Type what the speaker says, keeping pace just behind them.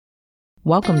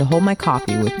Welcome to Hold My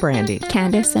Coffee with Brandy,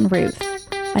 Candace, and Ruth,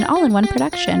 an all-in-one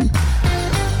production.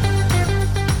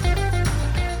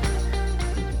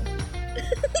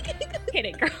 Hit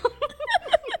it, girl.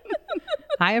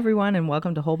 Hi, everyone, and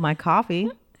welcome to Hold My Coffee.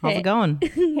 How's it going?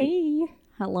 Hey.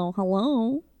 Hello,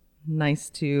 hello. Nice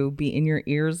to be in your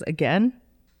ears again.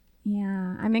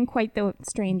 Yeah, I'm in quite the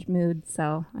strange mood,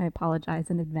 so I apologize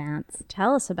in advance.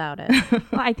 Tell us about it.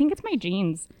 Well, I think it's my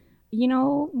genes. You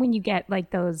know, when you get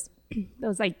like those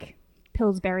like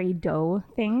Pillsbury dough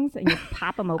things and you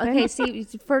pop them open? Okay, see,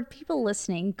 for people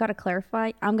listening, gotta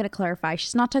clarify. I'm gonna clarify.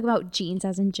 She's not talking about genes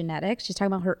as in genetics. She's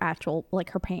talking about her actual, like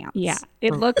her pants. Yeah,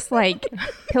 it looks like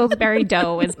Pillsbury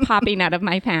dough is popping out of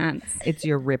my pants. It's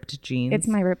your ripped jeans. It's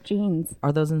my ripped jeans.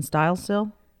 Are those in style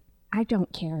still? I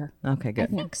don't care. Okay, I good.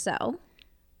 think so.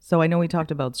 So I know we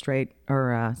talked about straight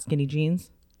or skinny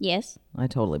jeans. Yes. I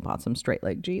totally bought some straight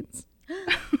leg jeans.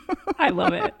 I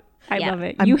love it. I Yeah. love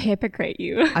it. You hypocrite,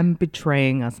 you. I'm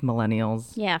betraying us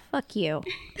millennials. Yeah, fuck you.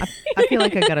 I feel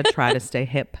like I gotta try to stay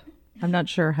hip. I'm not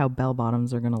sure how bell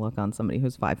bottoms are gonna look on somebody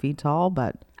who's 5 feet tall,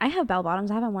 but I have bell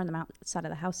bottoms. I haven't worn them outside of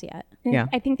the house yet. Yeah.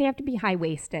 I think they have to be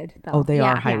high-waisted, though. oh, they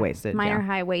Yeah. are high waisted. Mine Yeah. are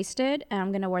high waisted, and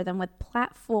I'm gonna wear them with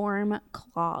platform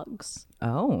clogs.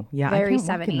 Oh, yeah. Very I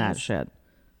can't work in that 70s. shit.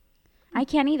 I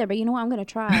can't either, but you know what? I'm gonna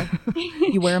try.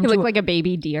 You wear them You to look like a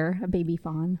baby deer, a baby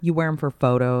fawn. you wear them for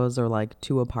photos or like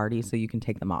to a party so you can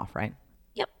take them off, right?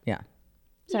 Yep. Yeah.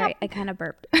 Sorry, I kind of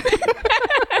burped.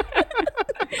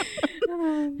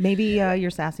 Maybe your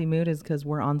sassy mood is because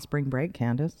we're on spring break,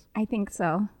 Candace. I think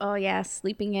so. Oh yeah,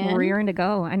 sleeping in. Rearing to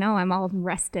go. I know. I'm all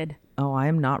rested. Oh, I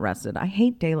am not rested. I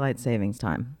hate daylight savings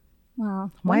time.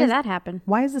 Well, When Why did is- that happen?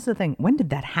 Why is this a thing? When did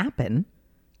that happen?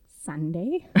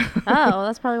 Sunday. Oh,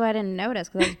 that's probably why I didn't notice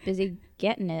because I was busy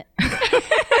getting it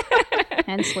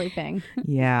and sleeping.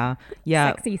 Yeah.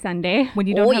 Yeah. Sexy Sunday. When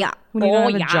you don't Oh, have, yeah. when you don't Oh,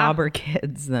 have a yeah. job or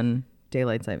kids, then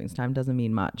daylight savings time doesn't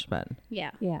mean much, but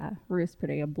Yeah. Yeah. Ruth's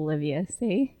pretty oblivious,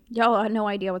 eh? Yo, I have no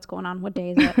idea what's going on. What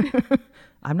day is it?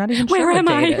 I'm not even sure Where what am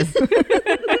day I? it is.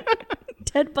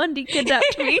 Ted Bundy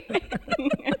kidnapped me.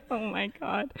 Oh my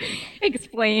God.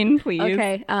 Explain, please.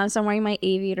 Okay, so I'm wearing my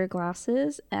aviator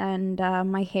glasses and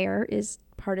my hair is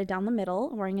parted down the middle.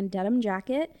 I'm wearing a denim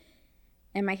jacket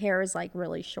and my hair is like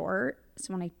really short.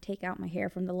 So when I take out my hair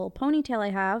from the little ponytail I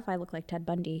have, I look like Ted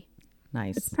Bundy.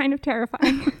 Nice. Kind of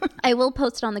terrifying. I will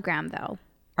post it on the gram though.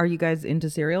 Are you guys into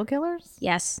serial killers?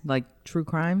 Yes. Like true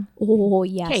crime? Oh,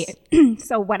 yes. Okay.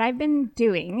 So what I've been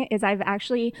doing is I've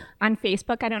actually on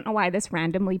Facebook, I don't know why this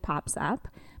randomly pops up,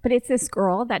 but it's this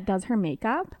girl that does her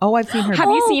makeup. Oh, I've seen her. Have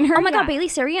you seen her? Oh my Yeah. God, Bailey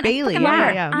Sarian. Bailey, I fucking love yeah,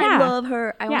 her. yeah. I Yeah. love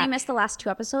her. I Yeah. only missed the last 2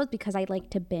 episodes because I like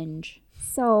to binge.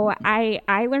 So I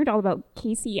learned all about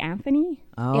Casey Anthony.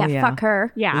 Oh, yeah. Fuck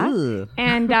her. Yeah. Ugh.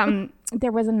 And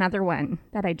there was another one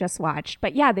that I just watched.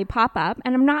 But yeah, they pop up.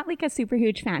 And I'm not like a super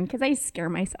huge fan because I scare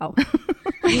myself.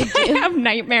 I have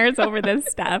nightmares over this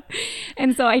stuff.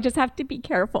 And so I just have to be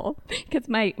careful because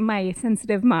my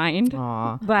sensitive mind.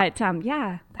 Aw. But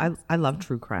yeah. I love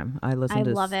true crime. I listen I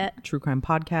to love it. true crime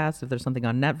podcasts. If there's something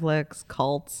on Netflix,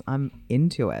 cults, I'm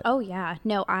into it. Oh yeah.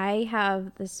 No, I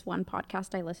have this one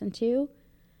podcast I listen to.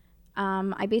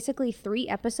 I basically 3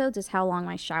 episodes is how long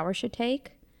my shower should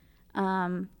take.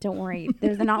 Don't worry.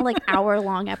 They're not like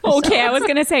hour-long episodes. Okay, I was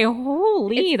going to say,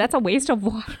 holy, that's a waste of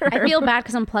water. I feel bad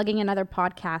because I'm plugging another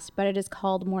podcast, but it is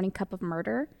called Morning Cup of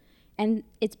Murder. And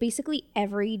it's basically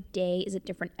every day is a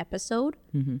different episode.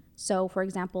 So, for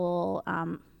example,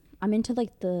 I'm into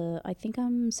like I think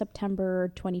I'm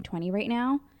September 2020 right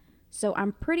now. So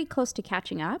I'm pretty close to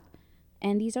catching up.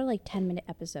 And these are like 10-minute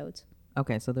episodes.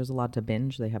 Okay, so there's a lot to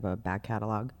binge. They have a back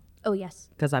catalog. Oh, yes.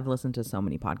 Because I've listened to so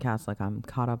many podcasts. Like I'm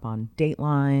caught up on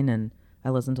Dateline, and I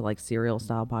listen to like serial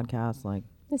style podcasts. Like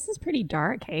This is pretty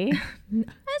dark, hey? That's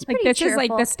Like pretty this cheerful. is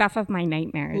like the stuff of my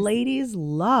nightmares. ladies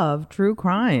love true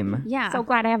crime. Yeah. So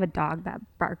glad I have a dog that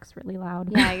barks really loud.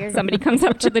 Yeah, you're- Somebody comes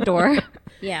up to the door.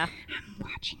 yeah.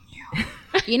 Watching you.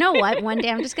 You know what? One day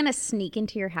I'm just going to sneak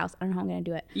into your house. I don't know how I'm going to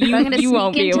do it. But I'm going to you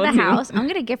won't sneak be into the able to. house. I'm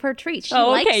going to give her a treat. She Oh,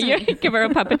 likes okay. me. You give her a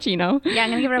puppuccino. Yeah, I'm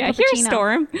going to give her a Yeah, puppuccino. here's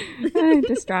Storm.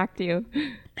 Distract you.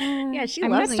 Yeah, she I'm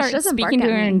going loves to me. She start doesn't speaking bark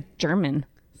to her at me. in German.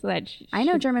 So that I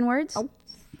know German words.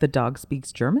 The dog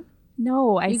speaks German?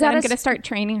 No, I said I'm gotta going to start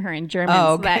training her in German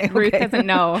Oh, so that okay, Ruth okay. doesn't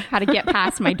know how to get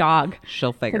past my dog.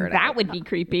 She'll figure it That out. would be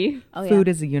creepy. Oh, yeah. Food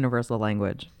is a universal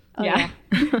language. Oh, yeah.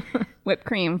 Whipped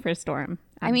cream for Storm.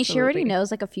 I mean, she already Absolutely. knows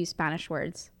like a few Spanish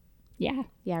words. Yeah.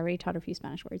 Yeah, I already taught her a few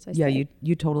Spanish words. I Yeah, said.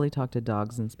 you totally talk to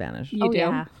dogs in Spanish. You Oh, do.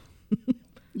 yeah.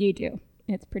 You do.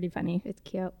 It's pretty funny. It's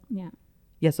cute. Yeah.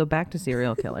 Yeah, so back to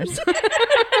serial killers.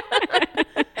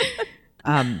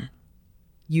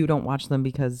 You don't watch them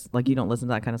because like you don't listen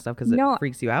to that kind of stuff because No. it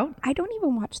freaks you out? I don't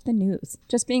even watch the news.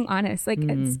 Just being honest, like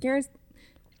it scares.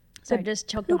 So I just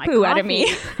choked on my poo-poo coffee. out of me.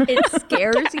 It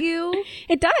scares you.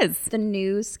 It does. The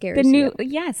news scares The new you.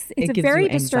 yes, It it's gives very you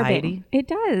disturbing. anxiety? It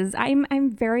does. I'm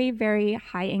very very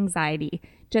high anxiety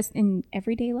just in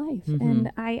everyday life,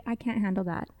 and I can't handle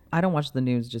that. I don't watch the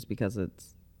news just because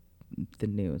it's the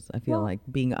news. I feel like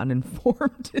being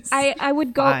uninformed is I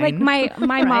would go like fine.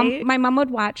 my Right? my mom would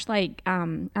watch like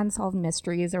Unsolved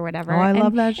Mysteries or whatever. Oh, I and,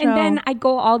 love that show. And then I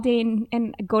go all day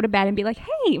and go to bed and be like,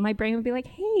 hey, my brain would be like,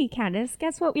 hey, Candace,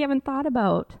 guess what we haven't thought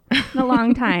about in a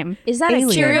long time? Is that Alien.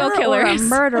 a serial Serial killer or a killers.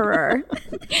 murderer?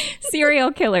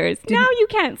 Serial killers. Now you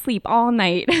can't sleep all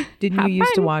night. Didn't Have you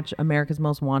used to fun. watch America's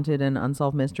Most Wanted and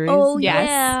Unsolved Mysteries? Oh, Yes.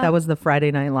 yeah. That was the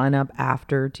Friday night lineup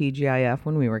after TGIF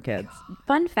when we were kids.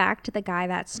 Fun fact, the guy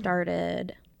that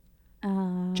started...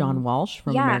 John Walsh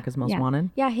from yeah, America's Most yeah.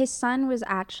 Wanted. Yeah, his son was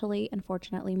actually,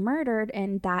 unfortunately, murdered,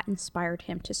 and that inspired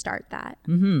him to start that.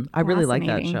 I really like that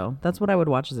Fascinating. show. That's what I would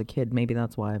watch as a kid. Maybe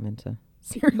that's why I'm into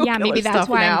serial Yeah, killer maybe that's stuff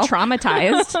why now. I'm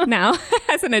traumatized now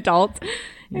as an adult.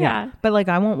 Yeah. But like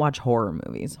I won't watch horror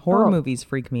movies. Horror movies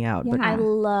freak me out. But Yeah. I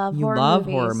love you horror love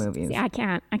movies. horror movies. Yeah,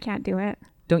 I can't do it.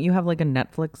 Don't you have like a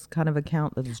Netflix kind of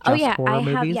account that's just Oh yeah, horror I have.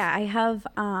 movies? Yeah, I have.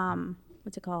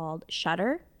 What's it called?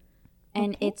 Shudder,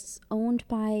 and it's owned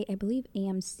by I believe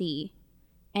AMC,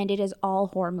 and it is all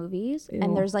horror movies.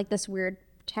 And there's like this weird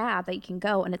tab that you can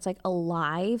go, and it's like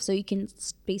alive, so you can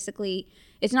basically.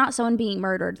 It's not someone being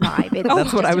murdered live. It's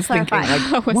That's what just I to was thinking. clarify.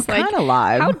 Like, was what like, kind of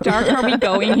live? How dark are we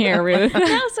going here, Ruth?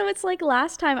 No, so it's like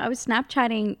last time I was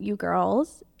Snapchatting you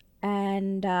girls,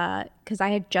 and because I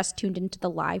had just tuned into the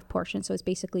live portion, so it's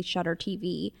basically Shutter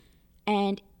TV,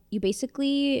 and you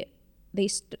basically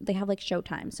they have like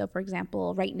showtime. So for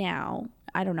example, right now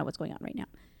I don't know what's going on right now,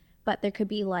 but there could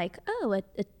be like a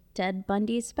Ted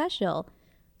Bundy special.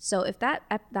 So if that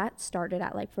started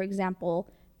at like for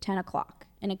example 10 o'clock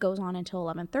and it goes on until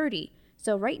 11:30.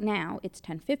 So right now it's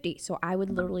 10:50. So I would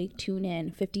literally tune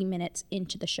in 50 minutes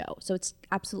into the show. So it's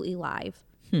absolutely live,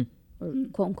 or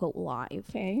quote unquote live.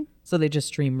 Okay. So they just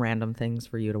stream random things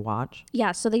for you to watch?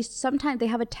 Yeah. So sometimes they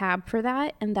have a tab for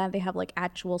that, and then they have like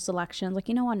actual selections. Like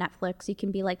on Netflix, you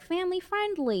can be like family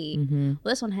friendly.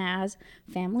 Well, this one has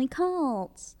family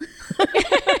cults,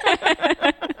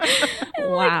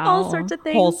 Wow. all sorts of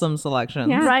things. Wholesome selections.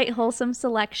 Yeah. Right, wholesome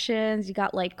selections. You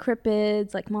got like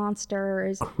cryptids, like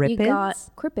monsters. You got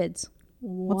cryptids.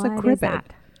 What's a What is cryptid?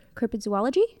 that?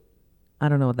 Cryptozoology? I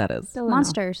don't know what that is. Still don't know.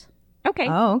 Monsters. Okay.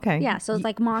 Oh, okay. Yeah, so it's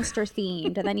like monster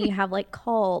themed. And then you have like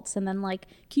cults, and then like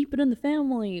keep it in the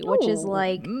family, which is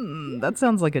like, That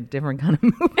sounds like a different kind of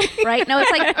movie. right? No, it's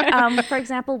like, for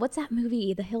example, what's that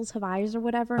movie? The Hills Have Eyes or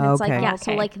whatever. And it's like, Okay. yeah,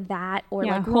 so Okay. like that, or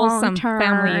Yeah, like wholesome Wrong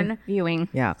family Turn. viewing.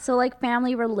 Yeah. So like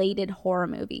family related horror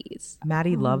movies.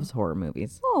 Maddie loves horror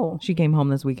movies. Oh. She came home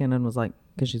this weekend and was like,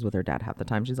 because she's with her dad half the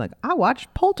time, she's like, I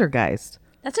watched Poltergeist.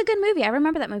 That's a good movie. I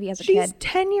remember that movie as a She's kid.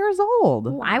 10 years old.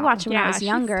 I watched it when I was she's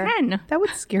younger. 10. That would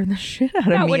scare the shit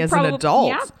out of me as an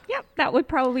adult. Yeah, that would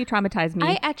probably traumatize me.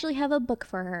 I actually have a book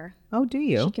for her. Oh, do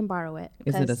you? She can borrow it.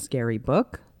 Is it a 'cause scary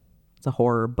book? It's a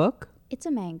horror book? It's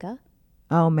a manga.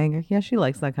 Oh, manga. Yeah, she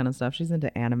likes that kind of stuff. She's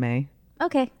into anime.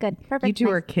 Okay, good. Perfect. You two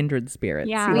nice. are kindred spirits.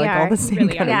 Yeah, you we like all are. the same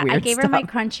Really kind Yeah, of weird I gave stuff. her my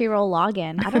Crunchyroll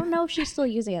login. I don't know if she's still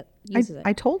using it. Uses it.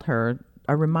 I told her,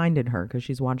 I reminded her because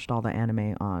she's watched all the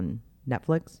anime on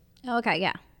Netflix. Oh, okay,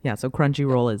 yeah. Yeah, so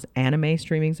Crunchyroll is anime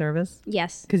streaming service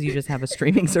Yes. because you just have a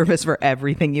streaming service for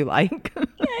everything you like.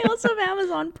 I also have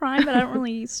Amazon Prime, but I don't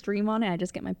really stream on it. I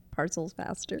just get my parcels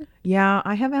faster. Yeah,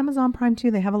 I have Amazon Prime too.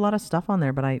 They have a lot of stuff on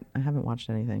there, but I haven't watched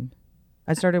anything.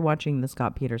 I started watching the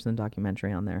Scott Peterson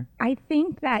documentary on there. I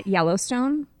think that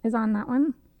Yellowstone is on that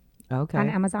one Okay. on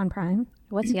Amazon Prime.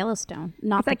 What's Yellowstone?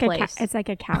 Not It's the like place. it's like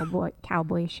a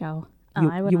cowboy show. Oh,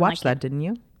 I You wouldn't watched like that, didn't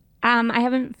you? I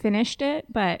haven't finished it,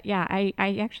 but yeah, I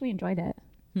actually enjoyed it.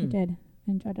 I did.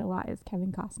 I enjoyed it a lot. It's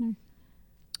Kevin Costner.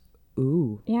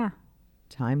 Ooh, Yeah.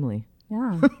 timely.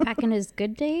 Yeah. it. Back in his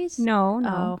good days? No.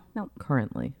 Oh. No.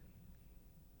 Currently.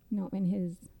 No, in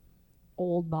his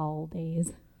old ball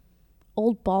days.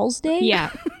 Old Balls Day?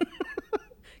 Yeah.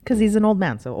 Because he's an old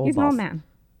man, so old He's an balls. old man.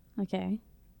 Okay.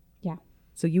 Yeah.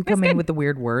 So you come in with the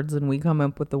weird words and we come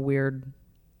up with the weird,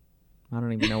 I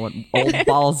don't even know what old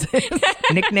balls is.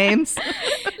 Nicknames.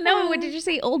 No, what did you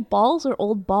say? Old Balls or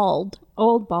Old Bald?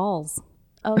 Old balls.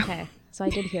 Okay. So I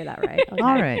did hear that right. Okay.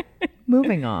 All right.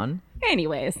 Moving on.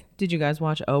 Anyways. Did you guys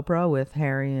watch Oprah with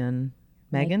Harry and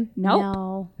Meghan? Nope.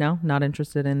 No. No, not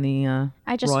interested in the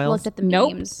I just royals? looked at the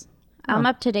Nope. memes. I'm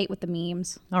up to date with the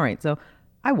memes. All right. So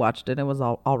I watched it. It was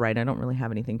all right. I don't really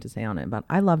have anything to say on it, but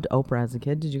I loved Oprah as a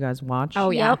kid. Did you guys watch? Oh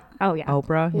yeah. Yep. Oh yeah.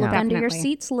 Oprah. Look Yeah. under your Definitely.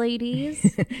 seats,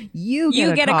 ladies. You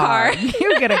You get get a car.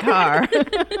 You get a car.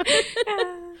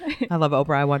 I love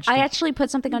Oprah. I watched. I actually put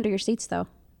something under your seats though.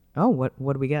 Oh,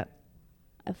 what do we get?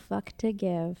 A fuck to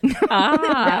give.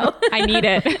 I need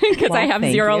it because I Well, have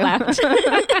thank 0 you. left.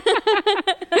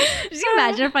 Just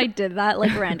imagine if I did that,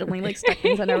 like randomly, like stuck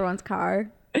things in everyone's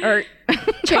car or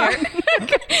chair.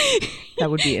 That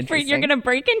would be interesting. You're gonna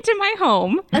break into my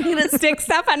home. I'm gonna stick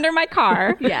stuff under my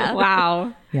car. Yeah.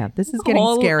 Wow. Yeah, this is getting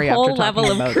Whole- scary whole after talking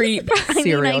level of about creep.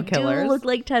 serial I killers. do look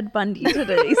like Ted Bundy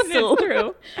today, so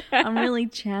True. I'm really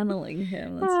channeling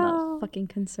him. That's not fucking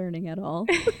concerning at all.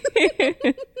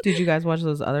 Did you guys watch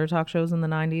those other talk shows in the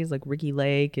 90s like Ricky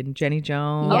Lake and Jenny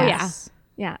Jones? Oh Yes.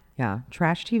 yeah. Yeah,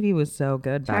 Trash TV was so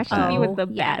good back Trash then. TV was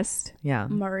the yes. best. Yeah.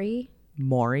 Murray.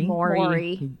 Maury.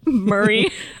 Maury. Murray.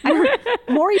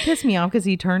 Maury pissed me off because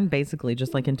he turned basically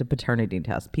just like into paternity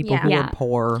tests. People who Yeah. were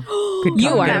poor could You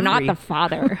come are get not free. the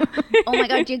father. Oh my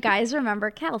god, do you guys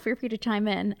remember? Cal, feel free to chime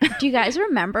in. Do you guys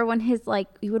remember when his like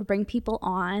he would bring people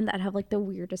on that have like the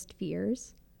weirdest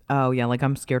fears? Oh yeah, like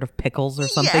I'm scared of pickles or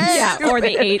something. Yeah. Or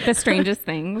they ate the strangest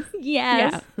things.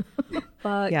 Yes.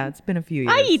 Fuck. Yeah, it's been a few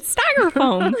years. I eat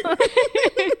styrofoam.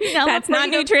 That's not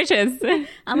nutritious.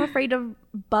 I'm afraid of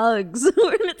bugs. And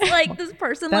it's like this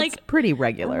person That's like pretty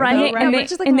regular. Right. though, And, right. and they, It's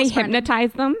just, like, and they almost random.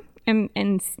 hypnotize them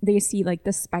and they see like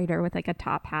the spider with like a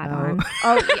top hat on.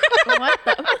 oh yeah. What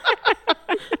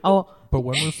the? Oh, But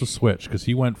when was the switch? Because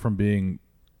he went from being,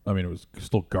 I mean, it was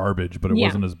still garbage, but it Yeah.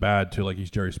 wasn't as bad to like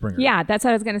he's Jerry Springer. Yeah, that's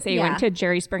what I was gonna say. He Yeah. went to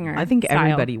Jerry Springer. I think style.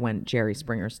 everybody went Jerry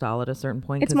Springer style at a certain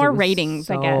point. It's 'cause more it was ratings,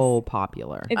 I guess. So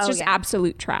popular. It's Oh, just yeah.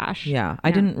 absolute trash. Yeah,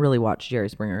 I didn't really watch Jerry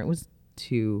Springer. It was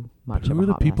too much Who of are a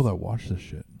the hot people mess. that watch this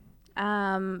shit?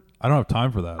 Um I don't have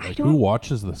time for that. Like, who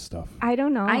watches this stuff? I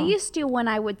don't know. I used to when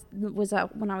I was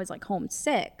like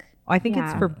homesick. I think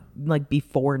it's Yeah. for like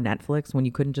before Netflix when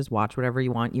you couldn't just watch whatever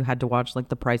you want. You had to watch like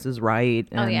The Price is Right.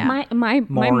 And yeah. my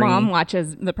Maury. mom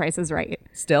watches The Price is Right.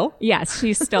 Still, Yes,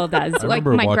 she still does. I like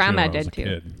remember my watching grandma it when I was did a too.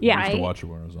 kid. Yeah. I used to Right? watch it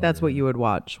when I was on. that's what you would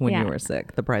watch when Yeah. you were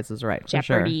sick. The Price is Right. For sure.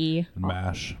 Jeopardy. And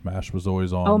MASH. MASH was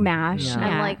always on. Oh, MASH. Yeah. Yeah.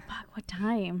 I'm like, fuck, what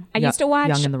time? I used to watch.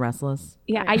 Young and the Restless.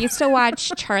 Yeah, I used to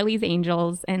watch Charlie's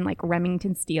Angels and like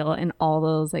Remington Steele and all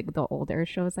those like the older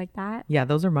shows like that. Yeah,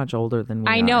 those are much older than we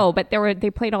I are. know, but they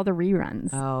played all the reruns.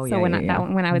 Oh, so yeah, when yeah, I,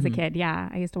 yeah. when I was a kid, yeah,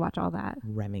 I used to watch all that.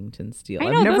 Remington Steele. I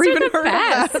I've know, never those even are the heard of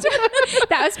best. that.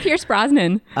 That was Pierce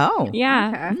Brosnan. Oh,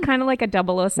 Yeah, kind of like a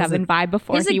 007 vibe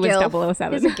before He's a he was gilf.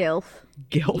 007. He's a gilf.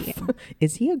 Gilf.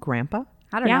 Is he a grandpa?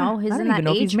 I don't Yeah. know. He's I don't in that even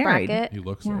know if he's age married. bracket. He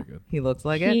looks like it. He looks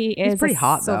like He it. He's is pretty a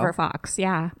hot silver though. fox.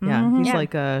 Yeah. Yeah, he's Yeah.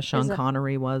 like Sean He's a-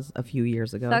 Connery was a few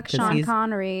years ago. Fuck 'cause Sean he's,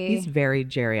 Connery. He's very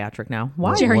geriatric now.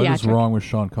 Why? Jerry- What is Geriatric. wrong with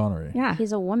Sean Connery? Yeah.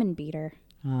 He's a woman beater.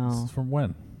 This Oh, is from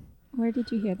when? Where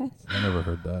did you hear this? I never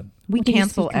heard that. we did you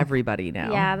cancel speak of? everybody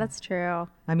now. Yeah, that's true.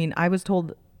 I mean, I was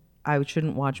told I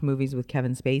shouldn't watch movies with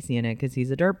Kevin Spacey in it because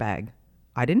he's a dirtbag.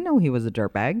 I didn't know he was a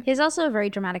dirtbag. He's also a very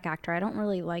dramatic actor. I don't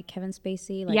really like Kevin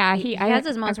Spacey. Like, Yeah, he I- has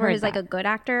his moments I've where heard he's like that. a good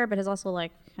actor, but he's also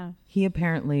like kind of He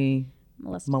apparently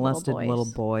molested little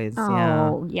boys. Yeah.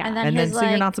 Oh, yeah. And then And then his, so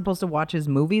you're like- not supposed to watch his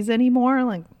movies anymore?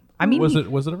 Like, I mean, Was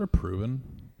it ever proven?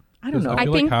 I don't 'Cause know. I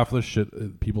feel I think- like half of this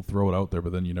shit, people throw it out there,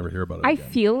 but then you never hear about it I again.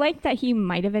 feel like that he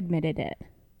might have admitted it.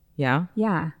 Yeah.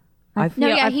 Yeah. I No,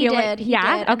 yeah, I he feel did. like- He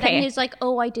yeah? did. And Okay. then he's like,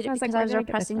 "Oh, I did it I was like, because where I was did I get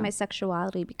this repressing from? my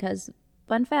sexuality because,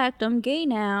 fun fact, I'm gay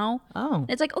now." Oh,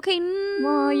 It's like, okay,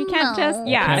 Well, you can't just no.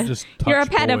 yeah. can't just touch You're a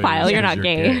boys pedophile. You're 'cause not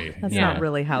gay. that's Yeah. not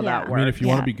really how Yeah. that I works. mean, if you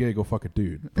want Yeah. to be gay, go fuck a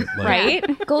dude. But like,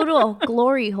 Right? Go to a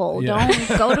glory hole. Yeah.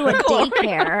 Don't go to a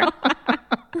daycare.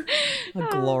 A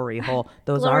glory hole.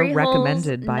 Those Glory are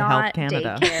recommended holes, by not Health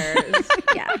Canada.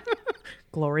 Daycares. yeah,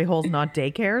 Glory holes, not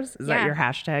daycares. Is that Yeah. your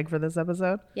hashtag for this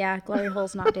episode? yeah. Glory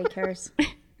holes, not daycares.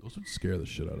 those would scare the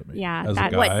shit out of me. Yeah, As a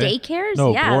that- guy. What, daycares?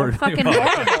 No, yeah, glory- fucking horrible.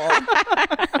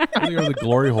 I think of the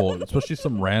glory hole, especially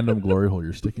some random glory hole.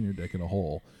 You're sticking your dick in a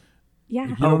hole. Yeah.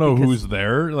 You don't know because- who's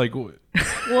there. Like,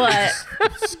 What?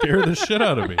 scare the shit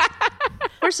out of me.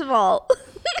 First of all,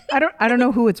 I don't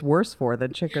know who it's worse for, the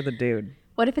chick or the dude.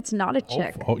 what if it's not a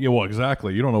chick? Oh, yeah, well,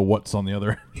 exactly. You don't know what's on the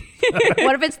other end.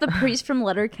 What if it's the priest from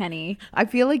Letterkenny? I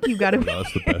feel like you got to.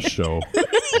 That's the best show.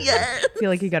 I feel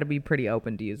like you got to be pretty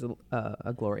open to use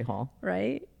a glory hole.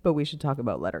 Right? But we should talk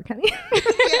about Letterkenny.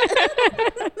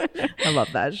 I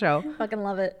love that show. Fucking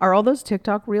love it. Are all those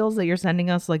TikTok reels that you're sending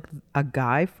us like a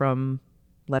guy from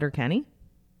Letterkenny?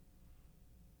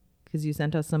 Because you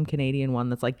sent us some Canadian one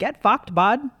that's like, "Get fucked,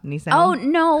 bud," and he sounds. Oh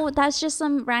no, that's just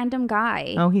some random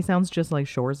guy. Oh, he sounds just like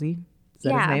Shorzy. Is that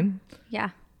Yeah. his name? Yeah.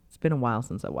 It's been a while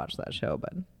since I watched that show,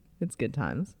 but It's good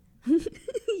times.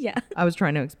 Yeah. I was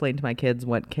trying to explain to my kids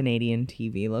what Canadian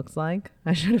TV looks like.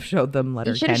 I should have showed them You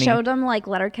Letterkenny. should have showed them like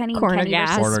Letterkenny and Corner Kenny gas.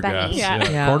 versus Corner gas. Spenny. Yeah. Yeah.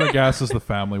 Yeah. Corner gas is the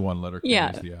family one. Letterkenny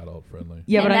Yeah. is the adult friendly.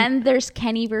 Yeah, and but then there's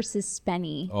Kenny versus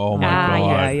Spenny. Oh my Ah,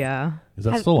 god. yeah. Is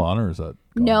that still on or is that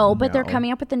gone? No, but they're No.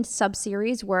 coming up with a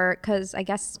sub-series where, because I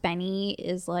guess Spenny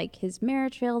is like his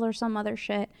marriage failed or some other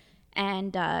shit.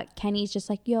 And Kenny's just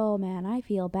like, yo, man, I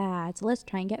feel bad. So let's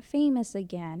try and get famous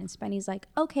again. And Spenny's like,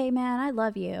 okay, man, I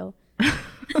love you.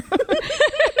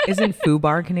 Isn't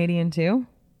Fubar Canadian too?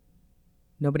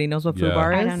 Nobody knows what Yeah.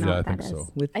 Fubar I is? don't know Yeah, I what think that so.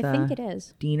 is. With I think it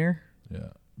is. Diener. Yeah.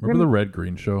 Remember the Red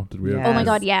Green Show? Did we Yes. ever? Oh my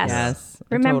God, yes. Yes.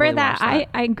 I Remember totally that? watched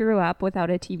I grew up without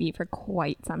a TV for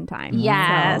quite some time.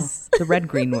 Yes. The Red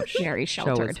Green Very show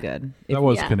sheltered. was good. That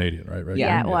was Yeah. Canadian, right? Red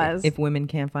Yeah, Green? it was. If women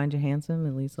can't find you handsome,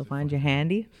 at least they'll find you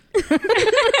handy.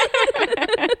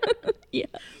 Yeah.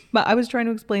 But I was trying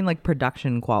to explain like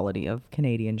production quality of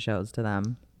Canadian shows to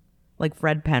them. Like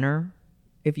Fred Penner,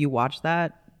 if you watch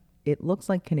that, it looks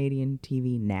like Canadian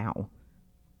TV now.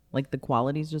 Like the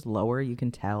quality's just lower. You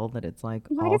can tell that it's like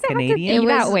Why all does it have to Canadian. be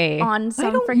that way? on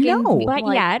some don't freaking know. But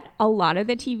like, yet, a lot of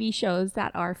the TV shows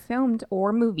that are filmed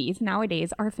or movies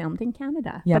nowadays are filmed in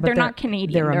Canada. Yeah, but they're not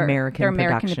Canadian. they're American They're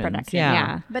American productions. production. Yeah.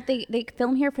 Yeah. But they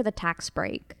film here for the tax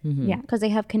break. Yeah. Because they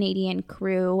have Canadian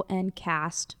crew and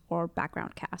cast or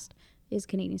background cast is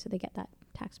Canadian, so they get that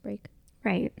tax break.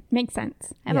 Right. Makes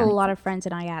sense. I have Yeah. a lot of friends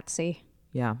in IATSE.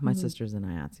 Yeah, my sister's in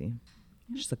IATSE.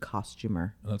 She's a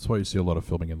costumer. And that's why you see a lot of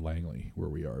filming in Langley where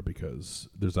we are, because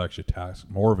there's actually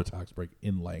more of a tax break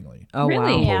in Langley Oh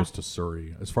Really? wow. Yeah. opposed to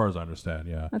Surrey, as far as I understand.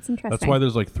 Yeah, That's That's interesting. why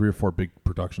there's like 3 or 4 big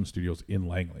production studios in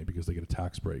Langley, because they get a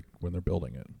tax break when they're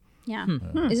building it. Yeah.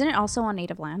 Isn't it also on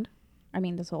native land? I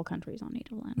mean, this whole country is on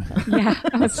native land. But Yeah.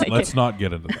 I was like, Let's not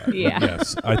get into that. But Yeah.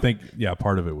 yes, I think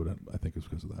part of it would. I think it's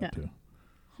because of that too.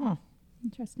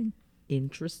 interesting.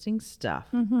 Interesting stuff.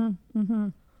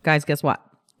 Guys, guess what?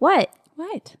 what?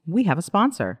 What? We have a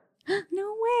sponsor.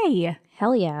 No way.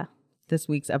 Hell yeah. This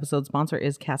week's episode sponsor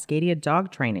is Cascadia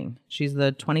Dog Training. She's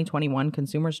the 2021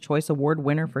 Consumer's Choice Award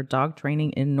winner for dog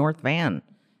training in North Van.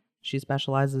 She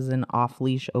specializes in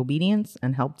off-leash obedience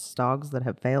and helps dogs that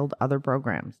have failed other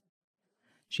programs.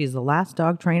 She's the last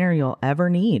dog trainer you'll ever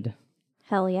need.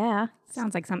 Hell yeah.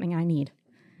 Sounds like something I need.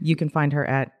 You can find her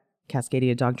at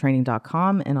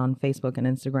cascadiadogtraining.com and on Facebook and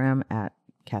Instagram at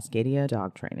Cascadia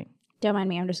Dog Training. Don't mind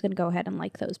me. I'm just going to go ahead and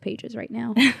like those pages right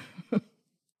now.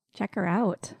 Check her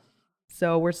out.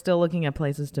 So we're still looking at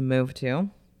places to move to.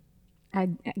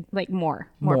 Like more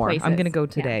More. places. I'm going to go Yeah.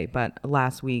 today, but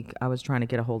last week I was trying to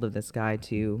get a hold of this guy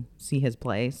to see his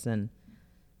place, and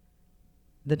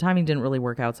the timing didn't really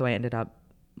work out, so I ended up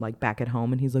like back at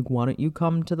home, and he's like, why don't you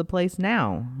come to the place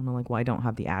now? And I'm like, well, I don't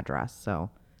have the address. So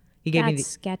he gave me That's the,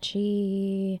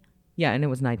 sketchy. yeah, and it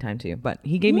was nighttime too, but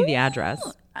he gave me the address,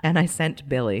 and I sent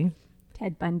Billy.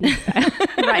 Ted Bundy style.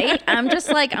 Right? I'm just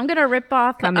like, I'm going to rip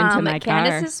off Come into my car.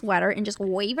 Candace's sweater and just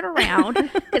wave it around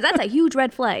because that's a huge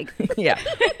red flag. Yeah.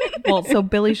 Well, so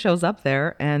Billy shows up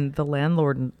there, and the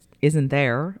landlord isn't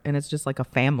there, and it's just like a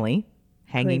family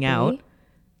hanging out. Creepy.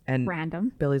 And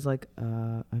Random. Billy's like,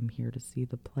 I'm here to see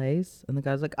the place. And the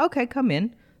guy's like, okay, come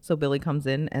in. So Billy comes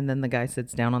in, and then the guy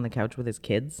sits down on the couch with his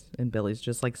kids, and Billy's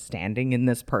just like standing in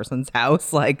this person's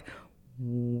house, like,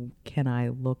 can I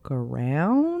look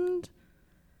around?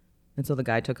 And so the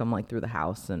guy took him like through the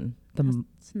house, and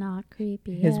It's not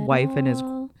creepy. his at wife and his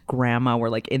all. grandma were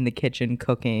like in the kitchen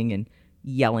cooking and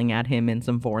yelling at him in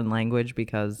some foreign language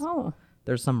because Oh.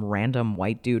 there's some random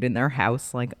white dude in their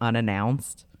house, like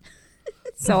unannounced.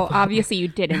 So obviously you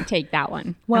didn't take that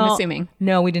one. I'm assuming.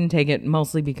 No, we didn't take it,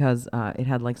 mostly because it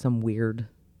had like some weird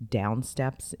down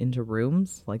steps into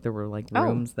rooms. Like there were like Oh.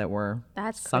 rooms that were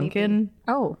That's sunken.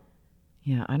 Oh.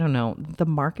 Yeah, I don't know. The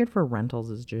market for rentals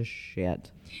is just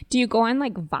shit. Do you go on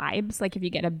like vibes? Like if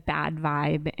you get a bad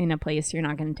vibe in a place, you're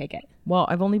not going to take it. Well,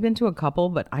 I've only been to a couple,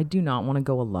 but I do not want to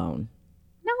go alone.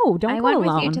 No, don't I go went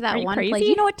alone. with you to Are that you one crazy? place.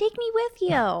 You know what? Take me with you.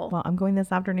 Well, I'm going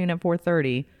this afternoon at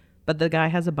 4:30, but the guy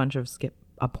has a bunch of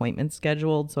appointments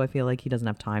scheduled, so I feel like he doesn't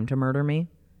have time to murder me.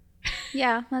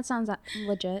 Yeah, that sounds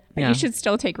legit. But Yeah. you should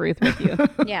still take Ruth with you.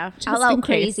 Yeah, Just I'll in out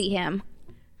case. crazy him.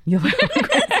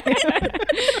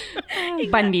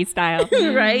 Bundy style.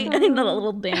 Right? The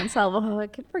little dance. Oh, I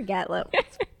can forget. Look,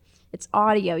 it's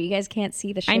audio. You guys can't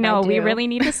see the shit. I know. We do. really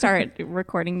need to start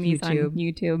recording these on YouTube.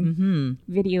 YouTube. Mm-hmm.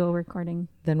 Video recording.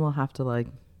 Then we'll have to like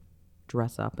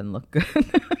dress up and look good.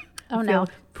 Oh no,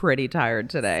 Pretty tired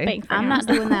today. Spank for I'm him. not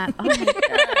doing that. Oh my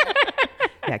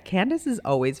god. Yeah, Candace is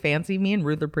always fancy. Me and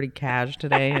Ruth are pretty cash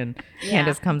today, and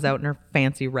Candace comes out in her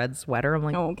fancy red sweater. I'm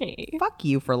like, Okay. fuck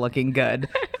you for looking good.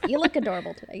 You look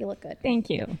adorable today. You look good. Thank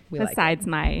you. We like Besides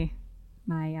my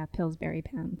Pillsbury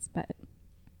pants, but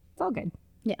it's all good.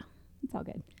 Yeah. It's all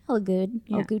good. All good.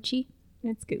 All Yeah. Gucci.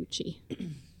 It's Gucci.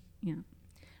 Yeah.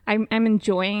 I'm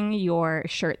enjoying your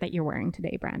shirt that you're wearing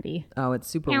today, Brandy. Oh, it's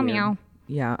super Meow weird. meow.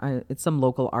 Yeah, it's some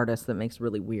local artist that makes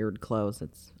really weird clothes.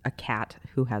 It's a cat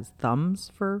who has thumbs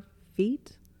for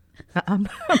feet. I'm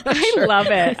not I sure. love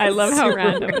it. I love how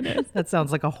random it is. That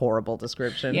sounds like a horrible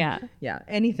description. Yeah. Yeah.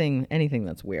 Anything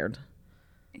that's weird.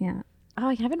 Yeah. Oh,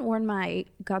 I haven't worn my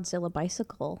Godzilla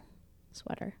bicycle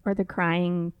sweater. Or the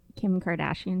crying Kim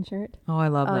Kardashian shirt. Oh, I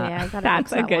love Oh that. yeah, I gotta That's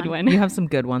fix a that good one. You have some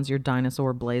good ones. Your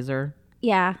dinosaur blazer.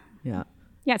 Yeah. Yeah.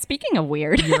 Yeah, speaking of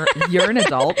weird. You're an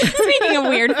adult. Speaking of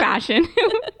weird fashion.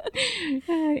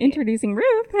 Introducing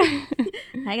Ruth.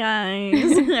 Hi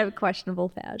guys. I have questionable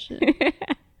fashion.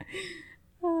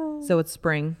 So it's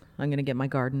spring. I'm going to get my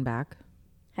garden back.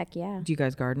 Heck yeah. Do you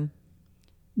guys garden?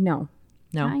 No.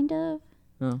 No. Kind of.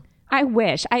 Oh. I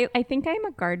wish. I think I'm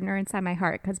a gardener inside my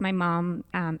heart because my mom,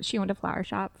 she owned a flower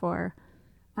shop for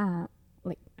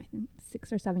like I think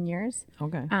 6 or 7 years.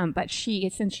 Okay. But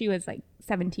since she was like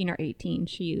 17 or 18,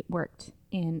 she worked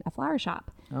in a flower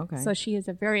shop. Okay. So she is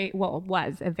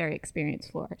was a very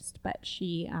experienced florist, but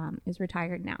she is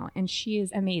retired now, and she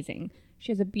is amazing.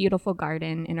 She has a beautiful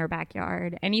garden in her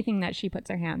backyard. Anything that she puts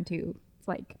her hand to, it's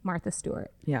like Martha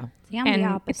Stewart. Yeah. See, I'm And the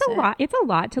opposite. it's a lot. It's a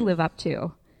lot to live up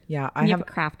to. Yeah. I You have have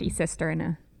a crafty sister and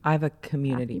a. I have a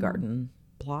community Crafty mom. garden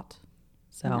plot.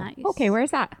 So Nice. Okay, where's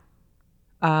that?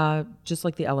 just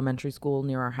like the elementary school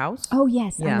near our house. Oh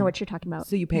yes, I Yeah. know what you're talking about.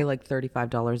 So you pay like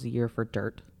 $35 a year for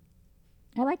dirt,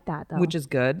 I like that though. which is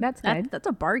good. That's good. That's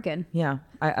a bargain. yeah.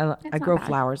 I not grow bad.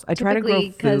 flowers. I try to grow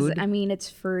Because food. I mean, it's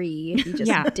free if you just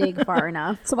Yeah. dig far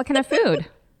enough. So what kind of food?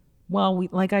 Well,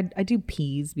 I do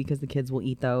peas because the kids will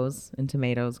eat those, and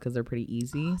tomatoes because they're pretty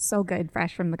easy. So good,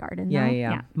 fresh from the garden. Yeah, though.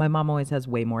 yeah. My mom always has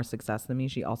way more success than me.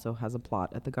 She also has a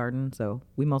plot at the garden, so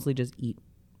we mostly just eat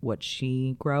what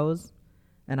she grows,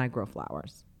 and I grow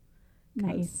flowers.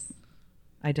 Nice.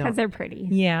 I Because don't. they're pretty.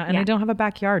 Yeah, and I Yeah. don't have a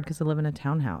backyard because I live in a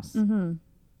townhouse. Mm-hmm.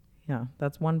 Yeah,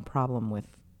 that's one problem with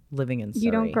living in Surrey.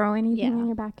 You don't grow anything Yeah. in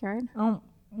your backyard? Oh,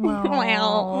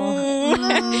 well,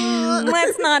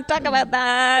 Let's not talk about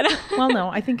that. well, no,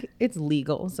 I think it's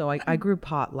legal. So I grew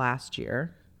pot last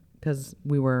year because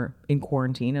we were in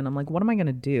quarantine, and I'm like, what am I going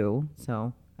to do?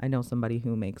 So I know somebody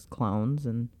who makes clones,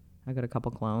 and I got a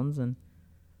couple clones and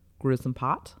grew some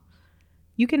pot.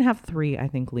 You can have 3, I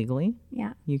think, legally.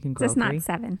 Yeah. You can grow Just 3. not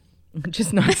 7.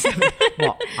 Just not 7.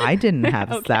 Well, I didn't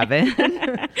have 7.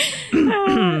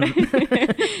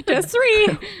 Just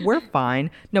 3. We're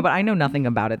fine. No, but I know nothing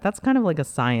about it. That's kind of like a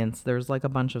science. There's like a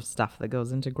bunch of stuff that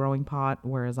goes into growing pot,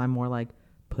 whereas I'm more like,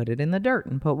 put it in the dirt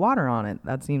and put water on it.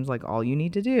 That seems like all you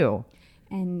need to do.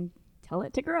 And tell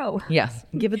it to grow. Yes.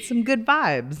 Give it some good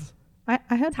vibes. I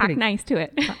had Talk pretty, nice to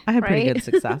it. I had pretty right? good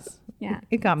success. Yeah,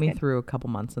 It got me good. through a couple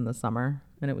months in the summer,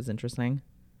 and it was interesting.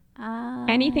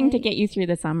 Anything to get you through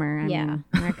the summer. I Yeah. mean,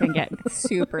 that can get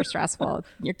super stressful.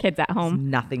 Your kids at home.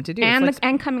 Nothing to do. It's And like-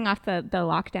 and coming off the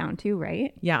lockdown too,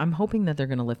 right? yeah, I'm hoping that they're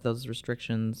going to lift those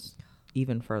restrictions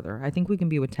even further. I think we can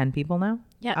be with 10 people now.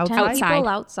 Yeah, Outside? 10 Outside. people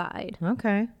outside.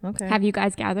 Okay. Okay. Have you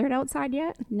guys gathered outside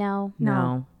yet? No.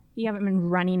 no. You haven't been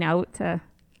running out to.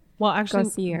 Well, actually,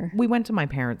 see her. we went to my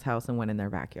parents' house and went in their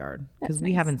backyard because we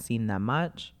nice. haven't seen them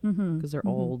much because they're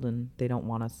old and they don't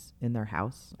want us in their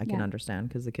house. I can Yeah. understand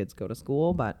because the kids go to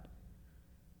school, but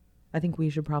I think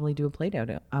we should probably do a play date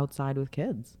outside with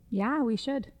kids. Yeah, we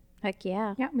should. Heck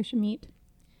yeah. Yeah, we should meet.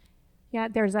 Yeah,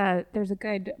 there's a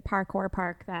good parkour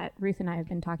park that Ruth and I have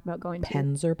been talking about going to.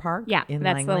 Penzer Park. Yeah, in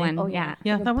that's the Langley. one. Oh yeah,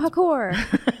 Yeah, that one's Parkour.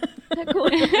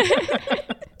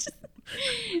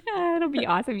 It'll be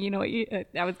awesome. You know what?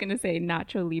 I was gonna say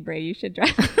Nacho Libre. You should try.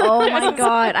 Oh my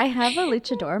god. I have a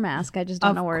luchador mask. I just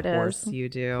don't know where it Of course is. you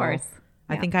do. Of course.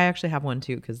 I think I actually have one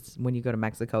too because when you go to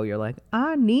Mexico, you're like,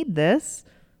 I need this.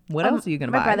 What else are you going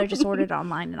to My buy? brother just ordered it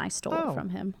online and I stole Oh. it from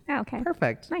him. Oh, okay.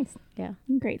 Perfect. Nice. Yeah.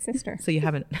 Great sister. So you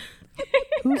haven't.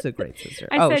 Who's a great sister?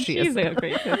 I said she she's is. a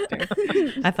great sister.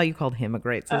 I thought you called him a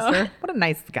great sister. What a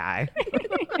nice guy.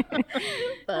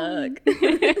 Bug.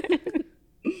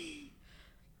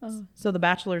 So The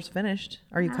Bachelor's finished.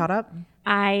 Are you caught up?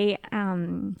 I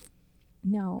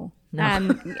no. I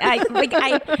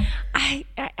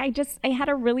had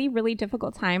a really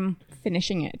difficult time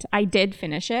finishing it. I did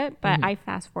finish it, but I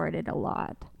fast forwarded a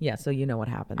lot. Yeah, so you know what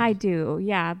happened. I do,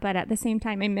 yeah. But at the same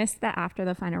time, I missed the after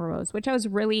the final rose, which I was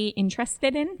really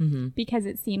interested in because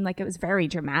it seemed like it was very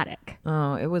dramatic.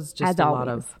 Oh, it was just As a lot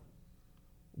always. of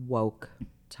woke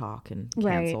talk and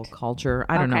Right. cancel culture.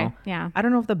 I don't Okay, know. yeah. I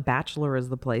don't know if The Bachelor is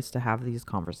the place to have these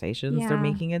conversations. They're Yeah.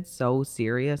 making it so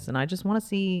serious, and I just want to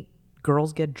see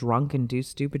girls get drunk and do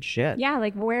stupid shit. Yeah,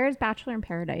 like where's Bachelor in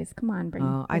Paradise? Come on, bring.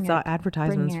 I bring saw it.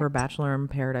 advertisements Bring for it. Bachelor in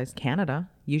Paradise Canada.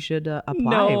 You should apply,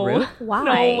 No, Ruth. Why?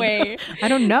 no way. I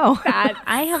don't know. That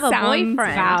I have a sounds boyfriend.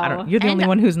 Wow. I don't, you're the And- only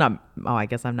one who's not. Oh, I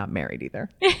guess I'm not married either.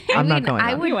 I'm not going.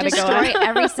 I on. would wanna go destroy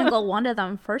every single one of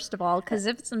them, first of all, because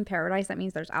if it's in paradise, that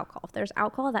means there's alcohol. If there's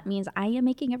alcohol, that means I am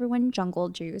making everyone jungle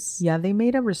juice. Yeah, they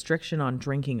made a restriction on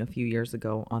drinking a few years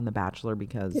ago on The Bachelor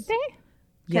because Did they?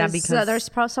 yeah, there's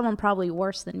someone probably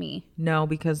worse than me. no,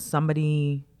 because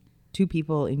two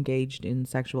people engaged in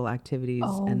sexual activities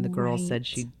and the girl said right.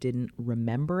 she didn't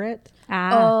remember it.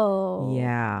 Oh,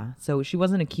 Yeah. So she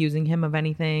wasn't accusing him of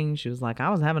anything. She was like, I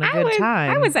was having a good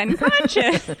time. I was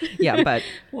unconscious. yeah, but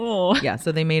Oh. yeah,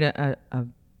 so they made a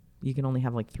you can only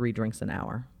have like 3 drinks an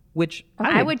hour, which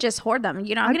I would just hoard them.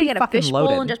 You know, I'm I'd gonna be get a fucking fishbowl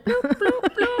and loaded. just bloop,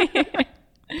 bloop, bloop,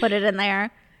 put it in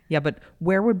there. Yeah, but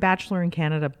where would Bachelor in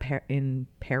Canada in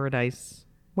Paradise?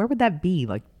 Where would that be?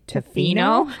 Like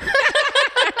Tofino?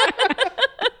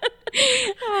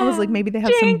 I was like, maybe they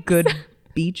have some Jinx. good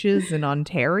beaches in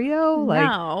Ontario. Like,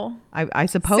 No, I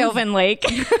suppose Sylvan Lake,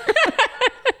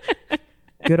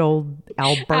 good old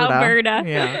Alberta. Alberta.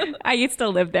 Yeah, I used to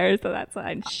live there, so that's why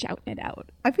I'm shouting it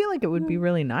out. I feel like it would be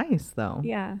really nice though.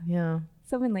 Yeah, Yeah.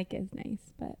 Sylvan Lake is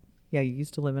nice, but Yeah, you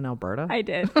used to live in Alberta. I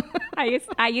did.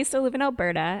 I used to live in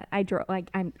Alberta. I drove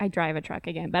I drive a truck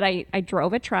again, but I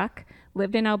drove a truck,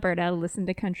 lived in Alberta, listened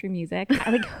to country music.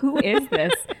 Like, who is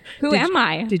this? Who am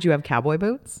I? Did you have cowboy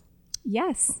boots?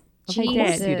 Yes, Of I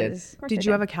course did. you did. Jesus. course Did I you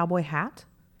did. have a cowboy hat?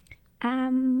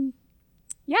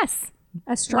 Yes,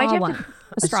 a Why'd straw you have one. to-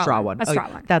 A straw one. A Oh, straw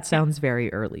one. That sounds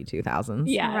very early 2000s.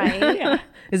 Yeah. Right. Yeah.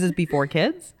 Is this before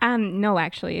kids? No,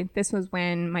 actually, this was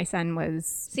when my son was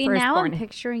see first now born. I'm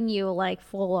picturing you like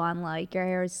full on, like your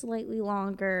hair is slightly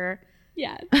longer,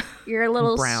 Yeah. your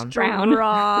little Brown.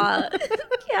 straw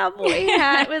cowboy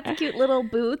hat with cute little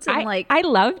boots, and I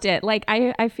loved it. Like,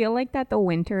 I feel like that the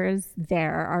winters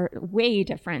there are way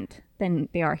different than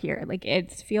they are here. Like,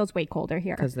 it feels way colder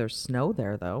here. Because there's snow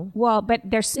there, though. Well, but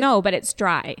there's snow, but it's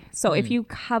dry. So if you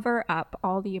cover up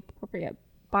all the appropriate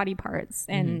body parts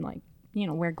and like, you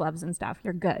know, wear gloves and stuff,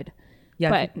 you're good.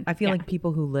 Yeah, But, I feel yeah. like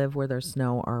people who live where there's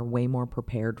snow are way more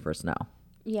prepared for snow.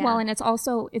 yeah. Well, and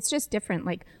it's just different.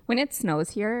 Like, when it snows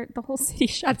here, the whole city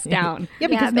shuts down. Yeah,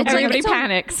 because but it's everybody it's a-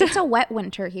 panics. It's a wet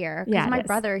winter here. Because Yeah, it my is.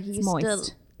 brother, he It's used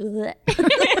moist. to.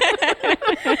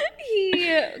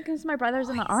 Because my brother's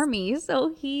in the army,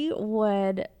 so he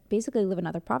would basically live in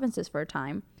other provinces for a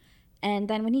time. And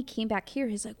then when he came back here,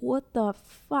 he's like, what the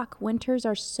fuck? Winters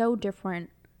are so different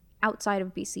outside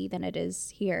of BC than it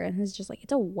is here. And he's just like,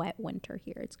 it's a wet winter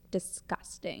here. It's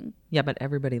disgusting. Yeah, but